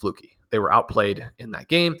Cardinals was fluky. They were outplayed in that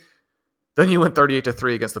game. Then you went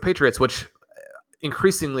 38-3 against the Patriots, which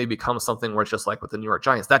increasingly becomes something where it's just like with the New York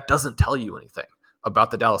Giants. That doesn't tell you anything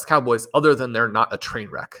about the Dallas Cowboys other than they're not a train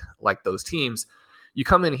wreck like those teams. You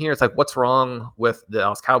come in here, it's like, what's wrong with the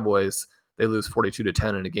Dallas Cowboys? They lose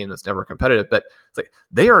 42-10 in a game that's never competitive, but it's like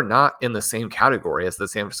they are not in the same category as the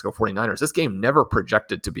San Francisco 49ers. This game never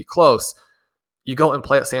projected to be close. You go and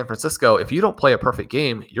play at San Francisco. If you don't play a perfect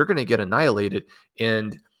game, you're going to get annihilated.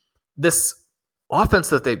 And this offense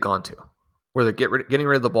that they've gone to, where they're getting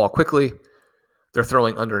rid of the ball quickly, they're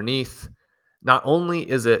throwing underneath. Not only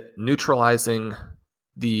is it neutralizing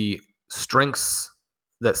the strengths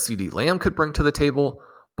that CeeDee Lamb could bring to the table,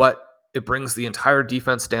 but it brings the entire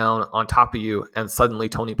defense down on top of you, and suddenly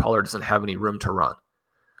Tony Pollard doesn't have any room to run.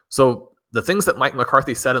 So the things that Mike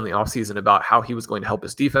McCarthy said in the offseason about how he was going to help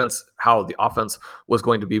his defense, how the offense was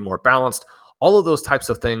going to be more balanced, all of those types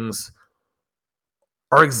of things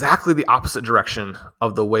are exactly the opposite direction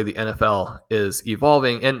of the way the NFL is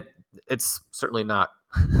evolving. And it's certainly not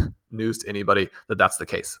news to anybody that that's the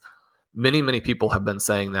case. Many, many people have been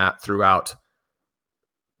saying that throughout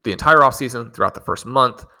the entire offseason, throughout the first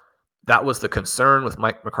month. That was the concern with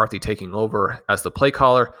Mike McCarthy taking over as the play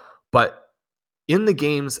caller. But in the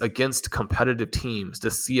games against competitive teams,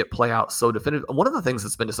 to see it play out so definitive, one of the things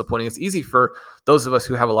that's been disappointing, it's easy for those of us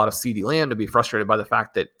who have a lot of CeeDee Lamb to be frustrated by the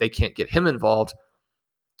fact that they can't get him involved.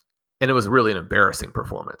 And it was really an embarrassing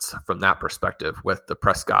performance from that perspective with the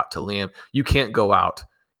Prescott to Lamb. You can't go out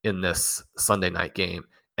in this Sunday night game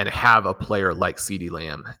and have a player like CeeDee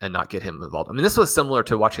Lamb and not get him involved. I mean, this was similar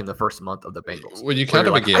to watching the first month of the Bengals. Well, you can't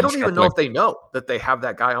have a game. I don't even know if they know that they have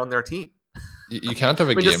that guy on their team. You can't have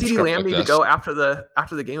a game does CeeDee script Lamb like need this. to go after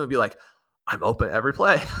the game and be like, I'm open every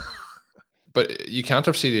play? But you can't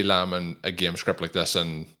have CeeDee Lamb in a game script like this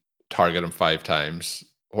and target him 5 times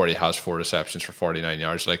where he has 4 receptions for 49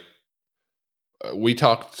 yards. Like, we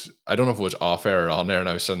talked, I don't know if it was off air or on air, and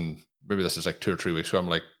I was saying, maybe this is like 2 or 3 weeks ago, I'm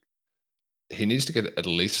like, he needs to get at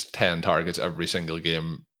least 10 targets every single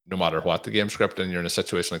game, no matter what the game script, and you're in a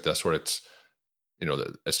situation like this where it's,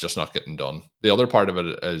 it's just not getting done. The other part of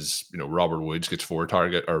it is, Robert Woods gets 4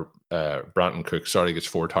 targets, or Brandon Cook, gets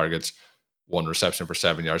 4 targets, 1 reception for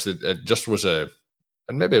 7 yards. It just was and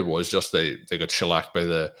maybe it was just they got shellacked by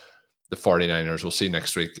the 49ers. We'll see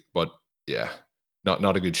next week. But yeah,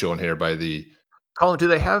 not a good showing here by the... Colin, do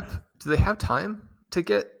they have time to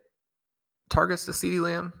get targets to CeeDee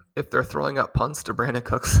Lamb if they're throwing up punts to Brandon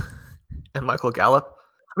Cooks and Michael Gallup?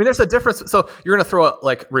 I mean, there's a difference. So you're going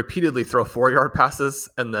to repeatedly throw 4-yard passes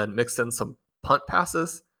and then mix in some punt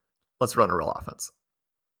passes. Let's run a real offense.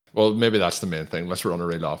 Well, maybe that's the main thing. Let's run a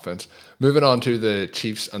real offense. Moving on to the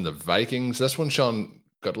Chiefs and the Vikings. This one, Sean,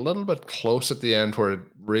 got a little bit close at the end where it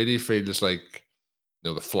really feels like,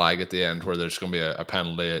 the flag at the end where there's going to be a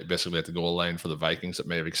penalty basically at the goal line for the Vikings that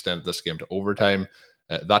may have extended this game to overtime.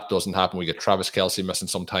 That doesn't happen. We get Travis Kelce missing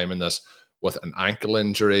some time in this with an ankle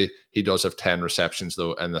injury. He does have 10 receptions,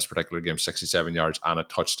 though, in this particular game, 67 yards and a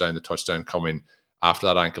touchdown. The touchdown coming after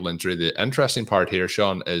that ankle injury. The interesting part here,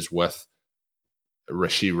 Sean, is with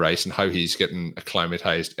Rashee Rice and how he's getting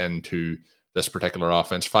acclimatized into this particular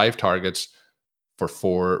offense. 5 targets for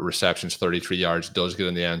 4 receptions, 33 yards, does get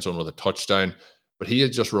in the end zone with a touchdown. But he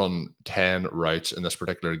had just run 10 routes in this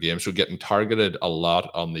particular game. So getting targeted a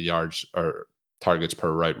lot on the yards or targets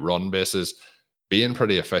per route run basis, being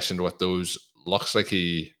pretty efficient with those. Looks like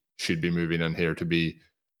he should be moving in here to be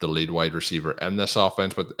the lead wide receiver in this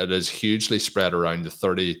offense, but it is hugely spread around the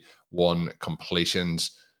 31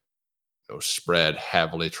 completions, spread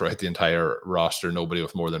heavily throughout the entire roster. Nobody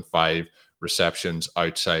with more than 5 receptions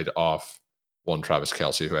outside of one Travis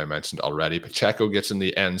Kelce, who I mentioned already. Pacheco gets in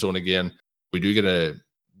the end zone again. We do get a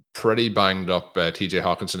pretty banged up TJ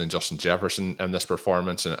Hawkinson and Justin Jefferson in this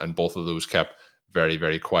performance, and both of those kept very,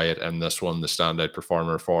 very quiet in this one. The standout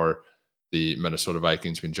performer for the Minnesota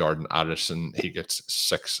Vikings being Jordan Addison. He gets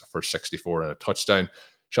 6 for 64 and a touchdown.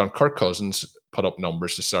 Sean, Kirk Cousins put up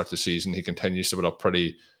numbers to start the season. He continues to put up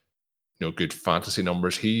pretty good fantasy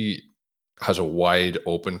numbers. He has a wide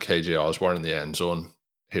open KJ Osborne in the end zone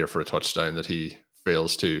here for a touchdown that he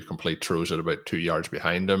fails to complete, throws it about 2 yards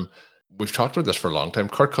behind him. We've talked about this for a long time.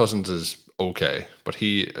 Kirk Cousins is okay, but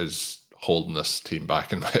he is holding this team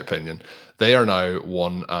back, in my opinion. They are now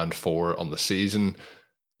 1-4 on the season.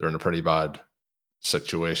 They're in a pretty bad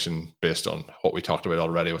situation based on what we talked about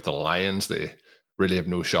already with the Lions. They really have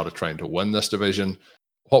no shot at trying to win this division.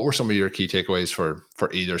 What were some of your key takeaways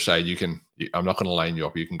for either side? I'm not going to line you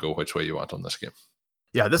up. You can go which way you want on this game.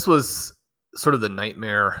 Yeah, this was sort of the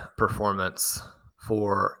nightmare performance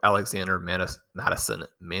for Alexander Mattison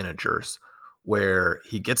managers, where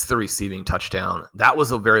he gets the receiving touchdown. That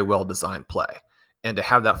was a very well-designed play. And to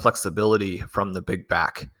have that flexibility from the big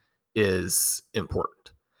back is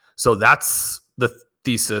important. So that's the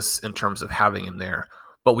thesis in terms of having him there.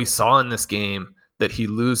 But we saw in this game that he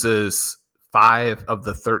loses 5 of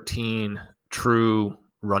the 13 true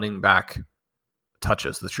running back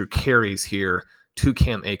touches, the true carries here to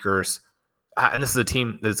Cam Akers. And this is a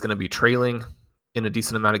team that's going to be trailing in a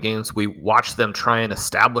decent amount of games. We watched them try and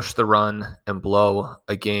establish the run and blow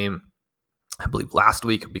a game, I believe, last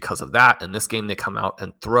week because of that. And this game, they come out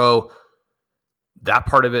and throw. That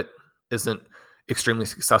part of it isn't extremely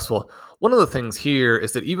successful. One of the things here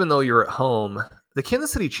is that even though you're at home, the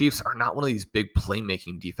Kansas City Chiefs are not one of these big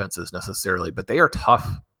playmaking defenses necessarily, but they are tough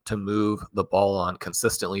to move the ball on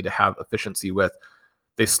consistently, to have efficiency with.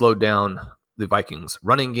 They slowed down the Vikings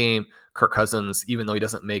running game. Kirk Cousins, even though he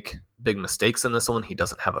doesn't make big mistakes in this one, he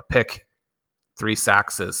doesn't have a pick. 3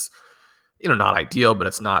 sacks is, not ideal, but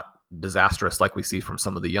it's not disastrous like we see from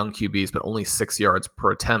some of the young QBs, but only 6 yards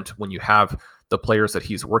per attempt when you have the players that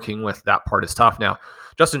he's working with. That part is tough. Now,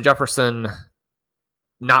 Justin Jefferson,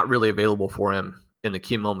 not really available for him in the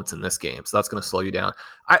key moments in this game. So that's going to slow you down.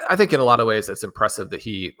 I think in a lot of ways, it's impressive that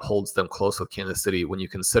he holds them close with Kansas City when you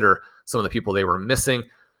consider some of the people they were missing.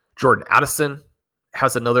 Jordan Addison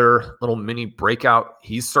has another little mini breakout.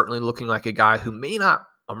 He's certainly looking like a guy who may not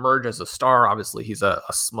emerge as a star. Obviously, he's a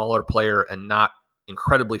smaller player and not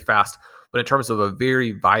incredibly fast, but in terms of a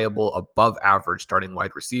very viable, above average starting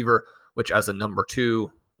wide receiver, which as a number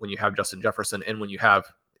 2, when you have Justin Jefferson and when you have,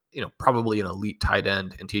 probably an elite tight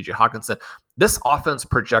end in TJ Hawkinson, this offense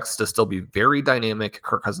projects to still be very dynamic.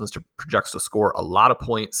 Kirk Cousins projects to score a lot of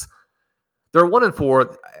points. they're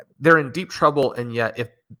 1-4. They're in deep trouble. And yet if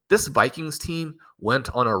this Vikings team went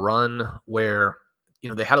on a run where,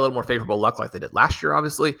 they had a little more favorable luck like they did last year,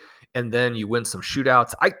 obviously, and then you win some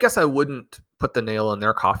shootouts, I guess I wouldn't put the nail in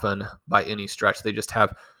their coffin by any stretch. They just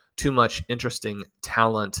have too much interesting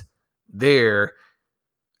talent there.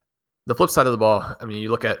 The flip side of the ball, you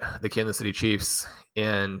look at the Kansas City Chiefs,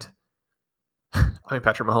 and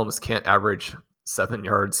Patrick Mahomes can't average 7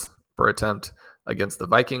 yards per attempt against the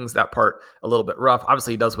Vikings. That part a little bit rough.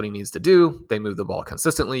 Obviously, he does what he needs to do. They move the ball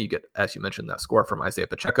consistently. You get, as you mentioned, that score from Isaiah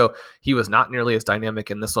Pacheco. He was not nearly as dynamic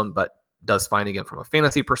in this one, but does fine again from a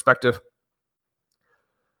fantasy perspective.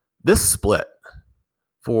 This split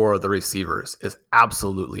for the receivers is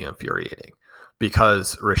absolutely infuriating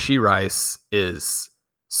because Rashee Rice is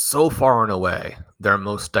so far and away their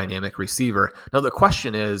most dynamic receiver. Now, the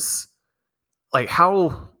question is,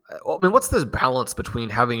 what's this balance between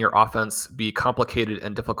having your offense be complicated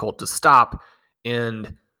and difficult to stop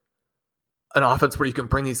and an offense where you can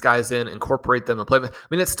bring these guys in, incorporate them, and play them?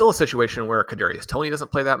 It's still a situation where Kadarius Toney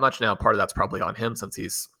doesn't play that much. Now, part of that's probably on him since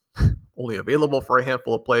he's only available for a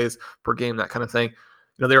handful of plays per game, that kind of thing.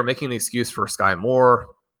 They were making the excuse for Sky Moore.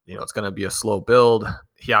 It's going to be a slow build.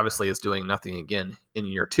 He obviously is doing nothing again in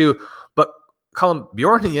year 2. But Colin,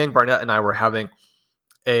 Bjorn and Yang Barnett and I were having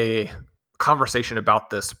a conversation about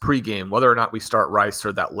this pregame, whether or not we start Rice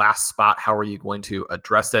or that last spot. How are you going to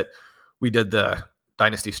address it? We did the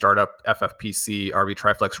Dynasty Startup FFPC RB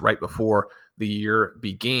Triflex right before the year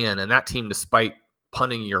began. And that team, despite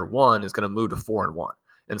punting year 1, is going to move to 4-1.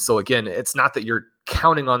 And so again, it's not that you're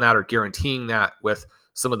counting on that or guaranteeing that with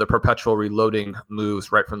some of the perpetual reloading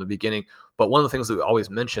moves right from the beginning. But one of the things that we always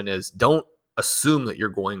mention is don't assume that you're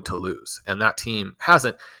going to lose. And that team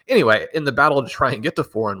hasn't. Anyway, in the battle to try and get to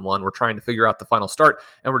 4-1, we're trying to figure out the final start.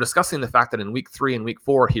 And we're discussing the fact that in week 3 and week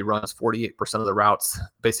 4, he runs 48% of the routes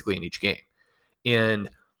basically in each game. And,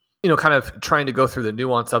 kind of trying to go through the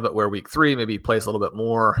nuance of it where week 3, maybe he plays a little bit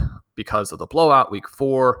more because of the blowout. Week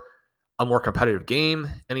 4, a more competitive game,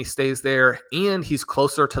 and he stays there, and he's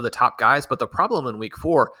closer to the top guys. But the problem in week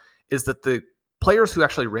 4 is that the players who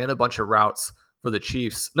actually ran a bunch of routes for the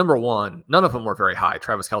Chiefs, number one, none of them were very high.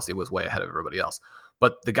 Travis Kelce was way ahead of everybody else.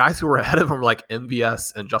 But the guys who were ahead of him were like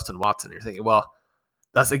MVS and Justin Watson. You're thinking, well,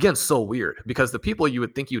 that's, again, so weird because the people you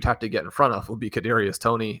would think you'd have to get in front of would be Kadarius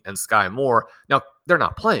Toney and Sky Moore. Now, they're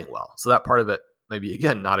not playing well. So that part of it, maybe,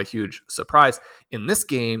 again, not a huge surprise. In this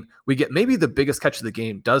game, we get maybe the biggest catch of the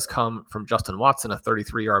game does come from Justin Watson, a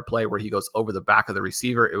 33-yard play where he goes over the back of the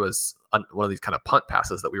receiver. It was one of these kind of punt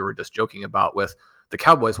passes that we were just joking about with the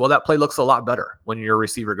Cowboys. Well, that play looks a lot better when your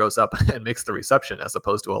receiver goes up and makes the reception as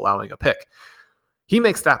opposed to allowing a pick. He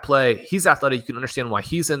makes that play. He's athletic. You can understand why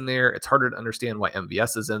he's in there. It's harder to understand why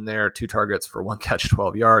MVS is in there. 2 targets for 1 catch,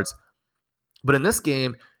 12 yards. But in this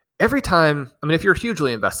game, every time, if you're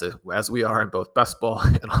hugely invested, as we are in both best ball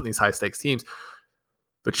and on these high-stakes teams,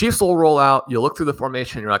 the Chiefs will roll out. You'll look through the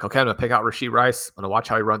formation. You're like, okay, I'm going to pick out Rashee Rice. I'm going to watch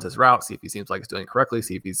how he runs his route, see if he seems like he's doing it correctly,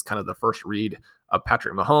 see if he's kind of the first read of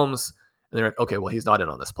Patrick Mahomes. And they're like, okay, well, he's not in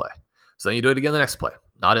on this play. So then you do it again the next play.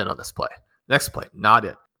 Not in on this play. Next play, not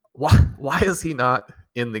in. Why is he not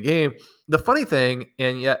in the game? The funny thing,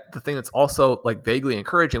 and yet the thing that's also like vaguely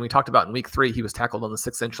encouraging, we talked about in week 3, he was tackled on the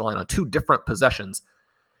 6-inch line on 2 different possessions.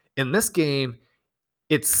 In this game,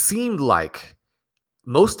 it seemed like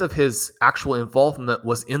most of his actual involvement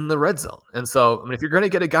was in the red zone. And so, if you're going to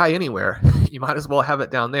get a guy anywhere, you might as well have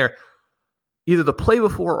it down there. Either the play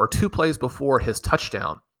before or 2 plays before his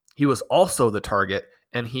touchdown, he was also the target,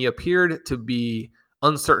 and he appeared to be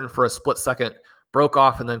uncertain for a split second, broke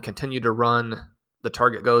off, and then continued to run. The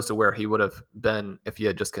target goes to where he would have been if he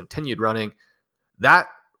had just continued running. That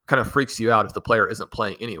kind of freaks you out if the player isn't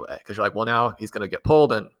playing anyway, because you're like, well, now he's going to get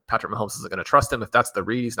pulled, and Patrick Mahomes isn't going to trust him. If that's the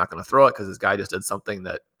read, he's not going to throw it because this guy just did something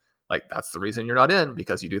that, that's the reason you're not in,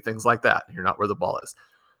 because you do things like that. You're not where the ball is.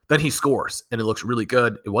 Then he scores, and it looks really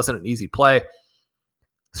good. It wasn't an easy play.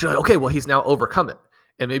 So you're like, okay, well, he's now overcome it.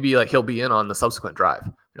 And maybe he'll be in on the subsequent drive.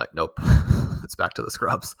 You're like, nope, it's back to the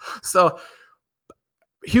scrubs. So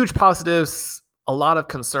huge positives, a lot of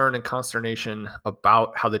concern and consternation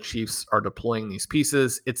about how the Chiefs are deploying these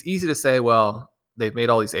pieces. It's easy to say, well, they've made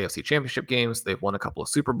all these AFC championship games. They've won a couple of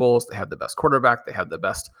Super Bowls. They had the best quarterback. They had the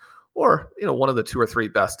best, or, one of the 2 or 3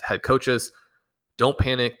 best head coaches. Don't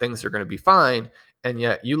panic. Things are going to be fine. And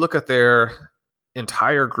yet you look at their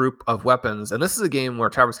entire group of weapons, and this is a game where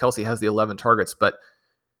Travis Kelce has the 11 targets, but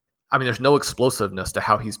there's no explosiveness to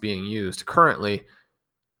how he's being used currently.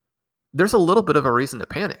 There's a little bit of a reason to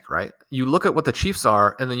panic, right? You look at what the Chiefs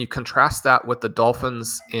are, and then you contrast that with the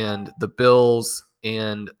Dolphins and the Bills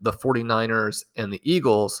and the 49ers and the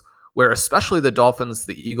Eagles, where especially the Dolphins,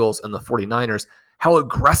 the Eagles, and the 49ers, how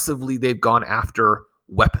aggressively they've gone after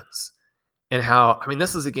weapons. And how, I mean,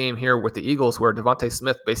 this is a game here with the Eagles where Devontae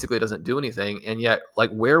Smith basically doesn't do anything. And yet,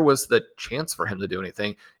 like, where was the chance for him to do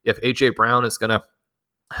anything? If A.J. Brown is going to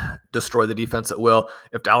destroy the defense at will,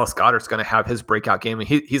 if Dallas Goedert's going to have his breakout game, and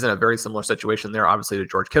he's in a very similar situation there, obviously, to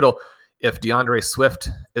George Kittle. If DeAndre Swift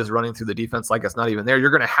is running through the defense like it's not even there,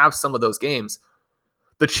 you're going to have some of those games.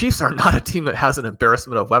 The Chiefs are not a team that has an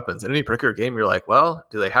embarrassment of weapons. In any particular game, you're like, well,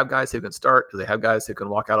 do they have guys who can start? Do they have guys who can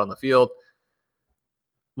walk out on the field?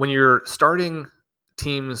 When you're starting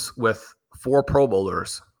teams with 4 Pro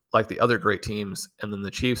Bowlers, like the other great teams, and then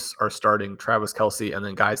the Chiefs are starting Travis Kelce and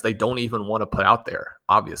then guys they don't even want to put out there,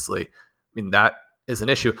 obviously, I mean, that is an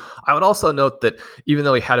issue. I would also note that even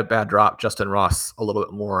though he had a bad drop, Justin Ross a little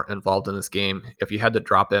bit more involved in this game. If you had to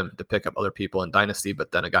drop him to pick up other people in Dynasty,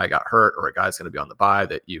 but then a guy got hurt or a guy's going to be on the bye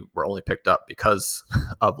that you were only picked up because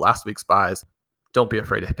of last week's buys, don't be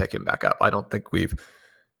afraid to pick him back up. I don't think we've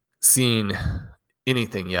seen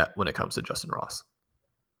anything yet when it comes to Justin Ross.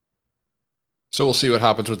 So we'll see what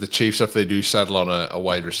happens with the Chiefs if they do settle on a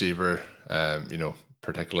wide receiver,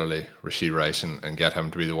 particularly Rashee Rice, and get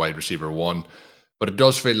him to be the wide receiver 1. But it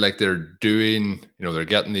does feel like they're doing, they're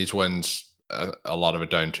getting these wins, a lot of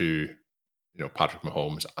it down to, Patrick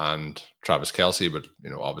Mahomes and Travis Kelce. But,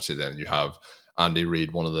 obviously then you have Andy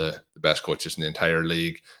Reid, one of the best coaches in the entire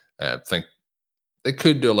league. I think they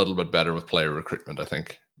could do a little bit better with player recruitment, I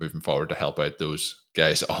think, moving forward to help out those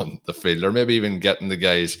guys on the field, or maybe even getting the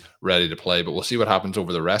guys ready to play. But we'll see what happens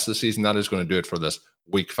over the rest of the season. That is going to do it for this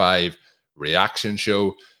Week 5 reaction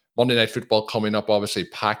show. Monday Night Football coming up, obviously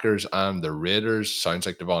Packers and the Raiders. Sounds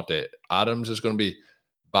like Davante Adams is going to be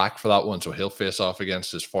back for that one, so he'll face off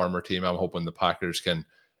against his former team. I'm hoping the Packers can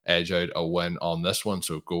edge out a win on this one,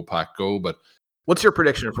 so go Pack go. But what's your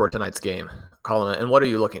prediction for tonight's game, Colin, and what are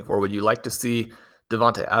you looking for? Would you like to see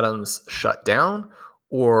Davante Adams shut down,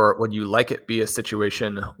 or would you like it be a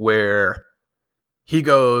situation where he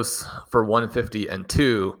goes for 150 and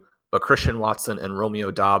 2, but Christian Watson and Romeo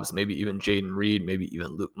Doubs, maybe even Jaden Reed, maybe even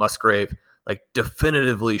Luke Musgrave, like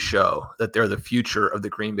definitively show that they're the future of the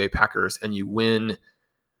Green Bay Packers, and you win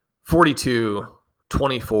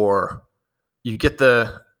 42-24. You get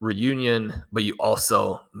the reunion, but you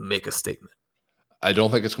also make a statement. I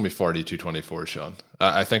don't think it's going to be 42-24, Sean.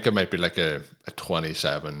 I think it might be like a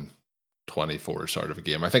 27-24 sort of a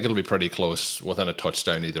game. I think it'll be pretty close, within a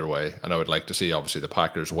touchdown either way. And I would like to see, obviously, the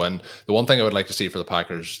Packers win. The one thing I would like to see for the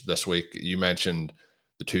Packers this week, you mentioned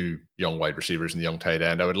the 2 young wide receivers and the young tight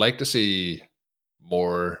end. I would like to see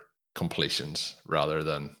more completions rather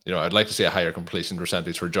than, I'd like to see a higher completion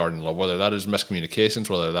percentage for Jordan Love, whether that is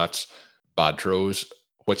miscommunications, whether that's bad throws,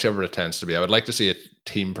 whichever it tends to be. I would like to see a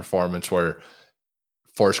team performance where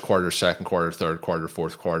first quarter, second quarter, third quarter,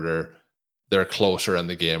 fourth quarter, they're closer in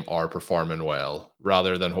the game, are performing well,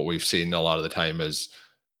 rather than what we've seen a lot of the time is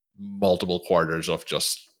multiple quarters of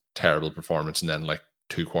just terrible performance and then like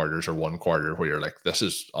 2 quarters or 1 quarter where you're like, this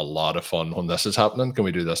is a lot of fun when this is happening. Can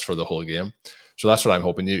we do this for the whole game? So that's what I'm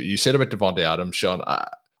hoping. You said about Davante Adams, Sean.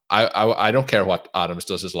 I don't care what Adams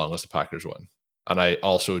does as long as the Packers win. And I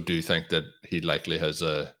also do think that he likely has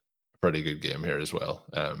a pretty good game here as well,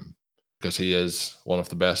 because he is one of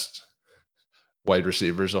the best wide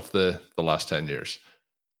receivers of the last 10 years.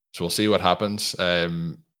 So we'll see what happens. I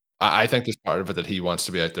think there's part of it that he wants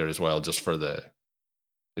to be out there as well, just for the,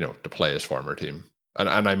 to play his former team. And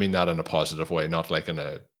I mean that in a positive way, not like in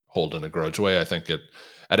a holding a grudge way. I think it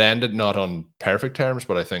ended not on perfect terms,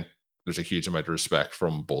 but I think there's a huge amount of respect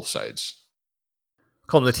from both sides.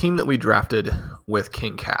 Colin, the team that we drafted with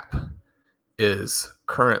King Cap is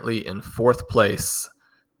currently in 4th place,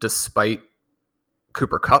 despite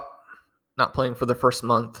Cooper Kupp not playing for the first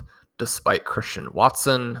month, despite Christian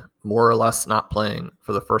Watson more or less not playing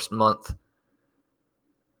for the first month.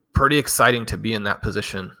 Pretty exciting to be in that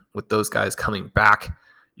position with those guys coming back.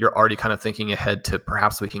 You're already kind of thinking ahead to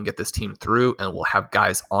perhaps we can get this team through and we'll have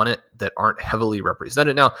guys on it that aren't heavily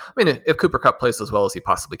represented. Now, I mean, if Cooper Kupp plays as well as he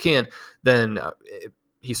possibly can, then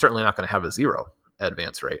he's certainly not going to have a 0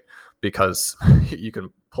 advance rate, because you can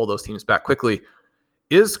pull those teams back quickly.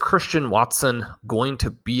 Is Christian Watson going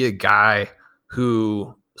to be a guy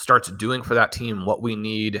who starts doing for that team what we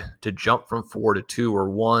need to jump from 4 to 2 or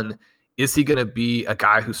 1? Is he going to be a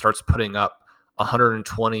guy who starts putting up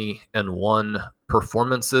 120-1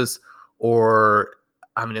 performances? Or,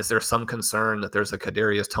 I mean, is there some concern that there's a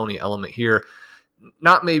Kadarius Toney element here?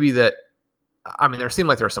 Not maybe that, I mean, there seem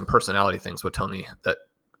like there are some personality things with Toney that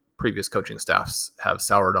previous coaching staffs have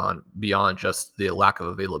soured on beyond just the lack of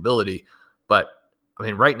availability. But I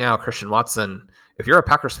mean, right now, Christian Watson, if you're a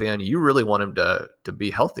Packers fan, you really want him to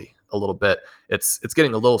be healthy. a little bit, it's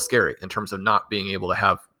getting a little scary in terms of not being able to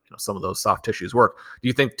have some of those soft tissues work. Do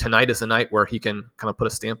you think tonight is a night where he can kind of put a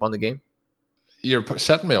stamp on the game? You're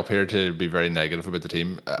setting me up here to be very negative about the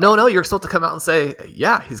team. No, you're supposed to come out and say,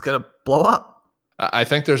 yeah, he's going to blow up. I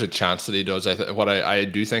think there's a chance that he does. I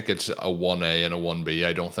do think it's a 1A and a 1B.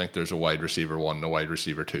 I don't think there's a wide receiver 1 and a wide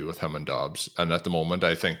receiver 2 with him and Dobbs. And at the moment,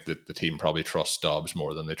 I think that the team probably trusts Dobbs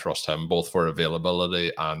more than they trust him, both for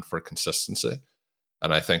availability and for consistency.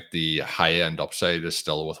 And I think the high-end upside is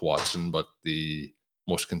still with Watson, but the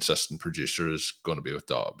most consistent producer is going to be with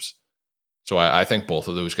Dobbs. So I think both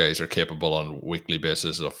of those guys are capable on a weekly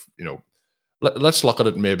basis of, let's look at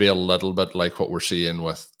it maybe a little bit like what we're seeing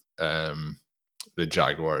with the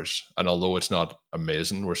Jaguars. And although it's not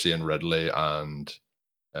amazing, we're seeing Ridley and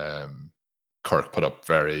Kirk put up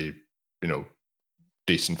very,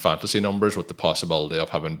 decent fantasy numbers with the possibility of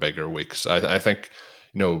having bigger weeks. I think,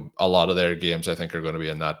 a lot of their games, I think, are going to be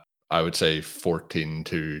in that, I would say 14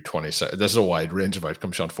 to 26. This is a wide range of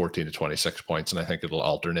outcomes, Sean, 14 to 26 points. And I think it'll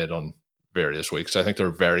alternate on various weeks. I think they're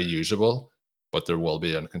very usable, but there will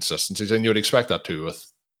be inconsistencies. And you would expect that too with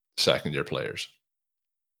second-year players.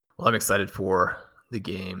 Well, I'm excited for the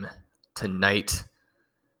game tonight.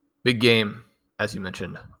 Big game, as you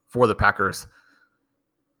mentioned, for the Packers.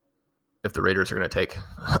 If the Raiders are going to take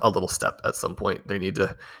a little step at some point, they need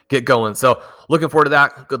to get going. So looking forward to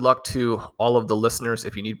that. Good luck to all of the listeners.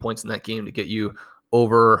 If you need points in that game to get you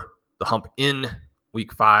over the hump in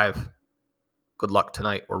week 5, good luck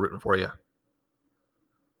tonight. We're rooting for you.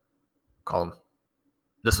 Colin,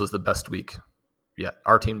 this was the best week yet.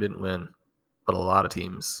 Our team didn't win, but a lot of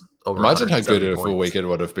teams over. Imagine how good of a week it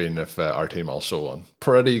would have been if our team also won.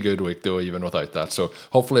 Pretty good week though, even without that. So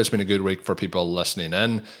hopefully it's been a good week for people listening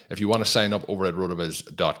in. If you want to sign up over at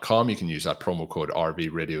rotoviz.com, you can use that promo code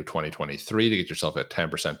RVRadio2023 to get yourself a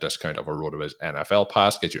 10% discount of a RotoViz NFL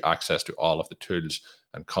pass, get you access to all of the tools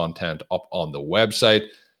and content up on the website.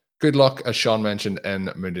 Good luck, as Sean mentioned,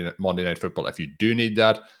 in Monday Night Football. If you do need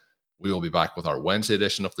that, we will be back with our Wednesday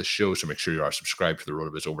edition of the show, so make sure you are subscribed to the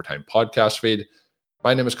RotoViz Overtime podcast feed.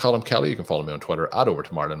 My name is Colin Kelly. You can follow me on Twitter at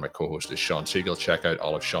 @OverToMarlin. My co-host is Sean Siegel. Check out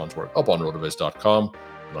all of Sean's work up on rotoviz.com.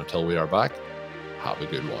 And until we are back, have a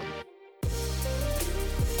good one.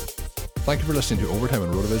 Thank you for listening to Overtime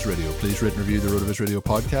on RotoViz Radio. Please rate and review the RotoViz Radio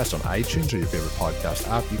podcast on iTunes or your favorite podcast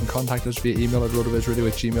app. You can contact us via email at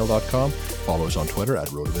rotovizradio@gmail.com. Follow us on Twitter at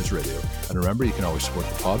RotoViz Radio. And remember, you can always support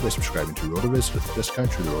the pod by subscribing to RotoViz with a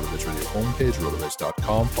discount through the RotoViz Radio homepage,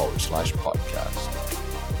 rotoviz.com/podcast.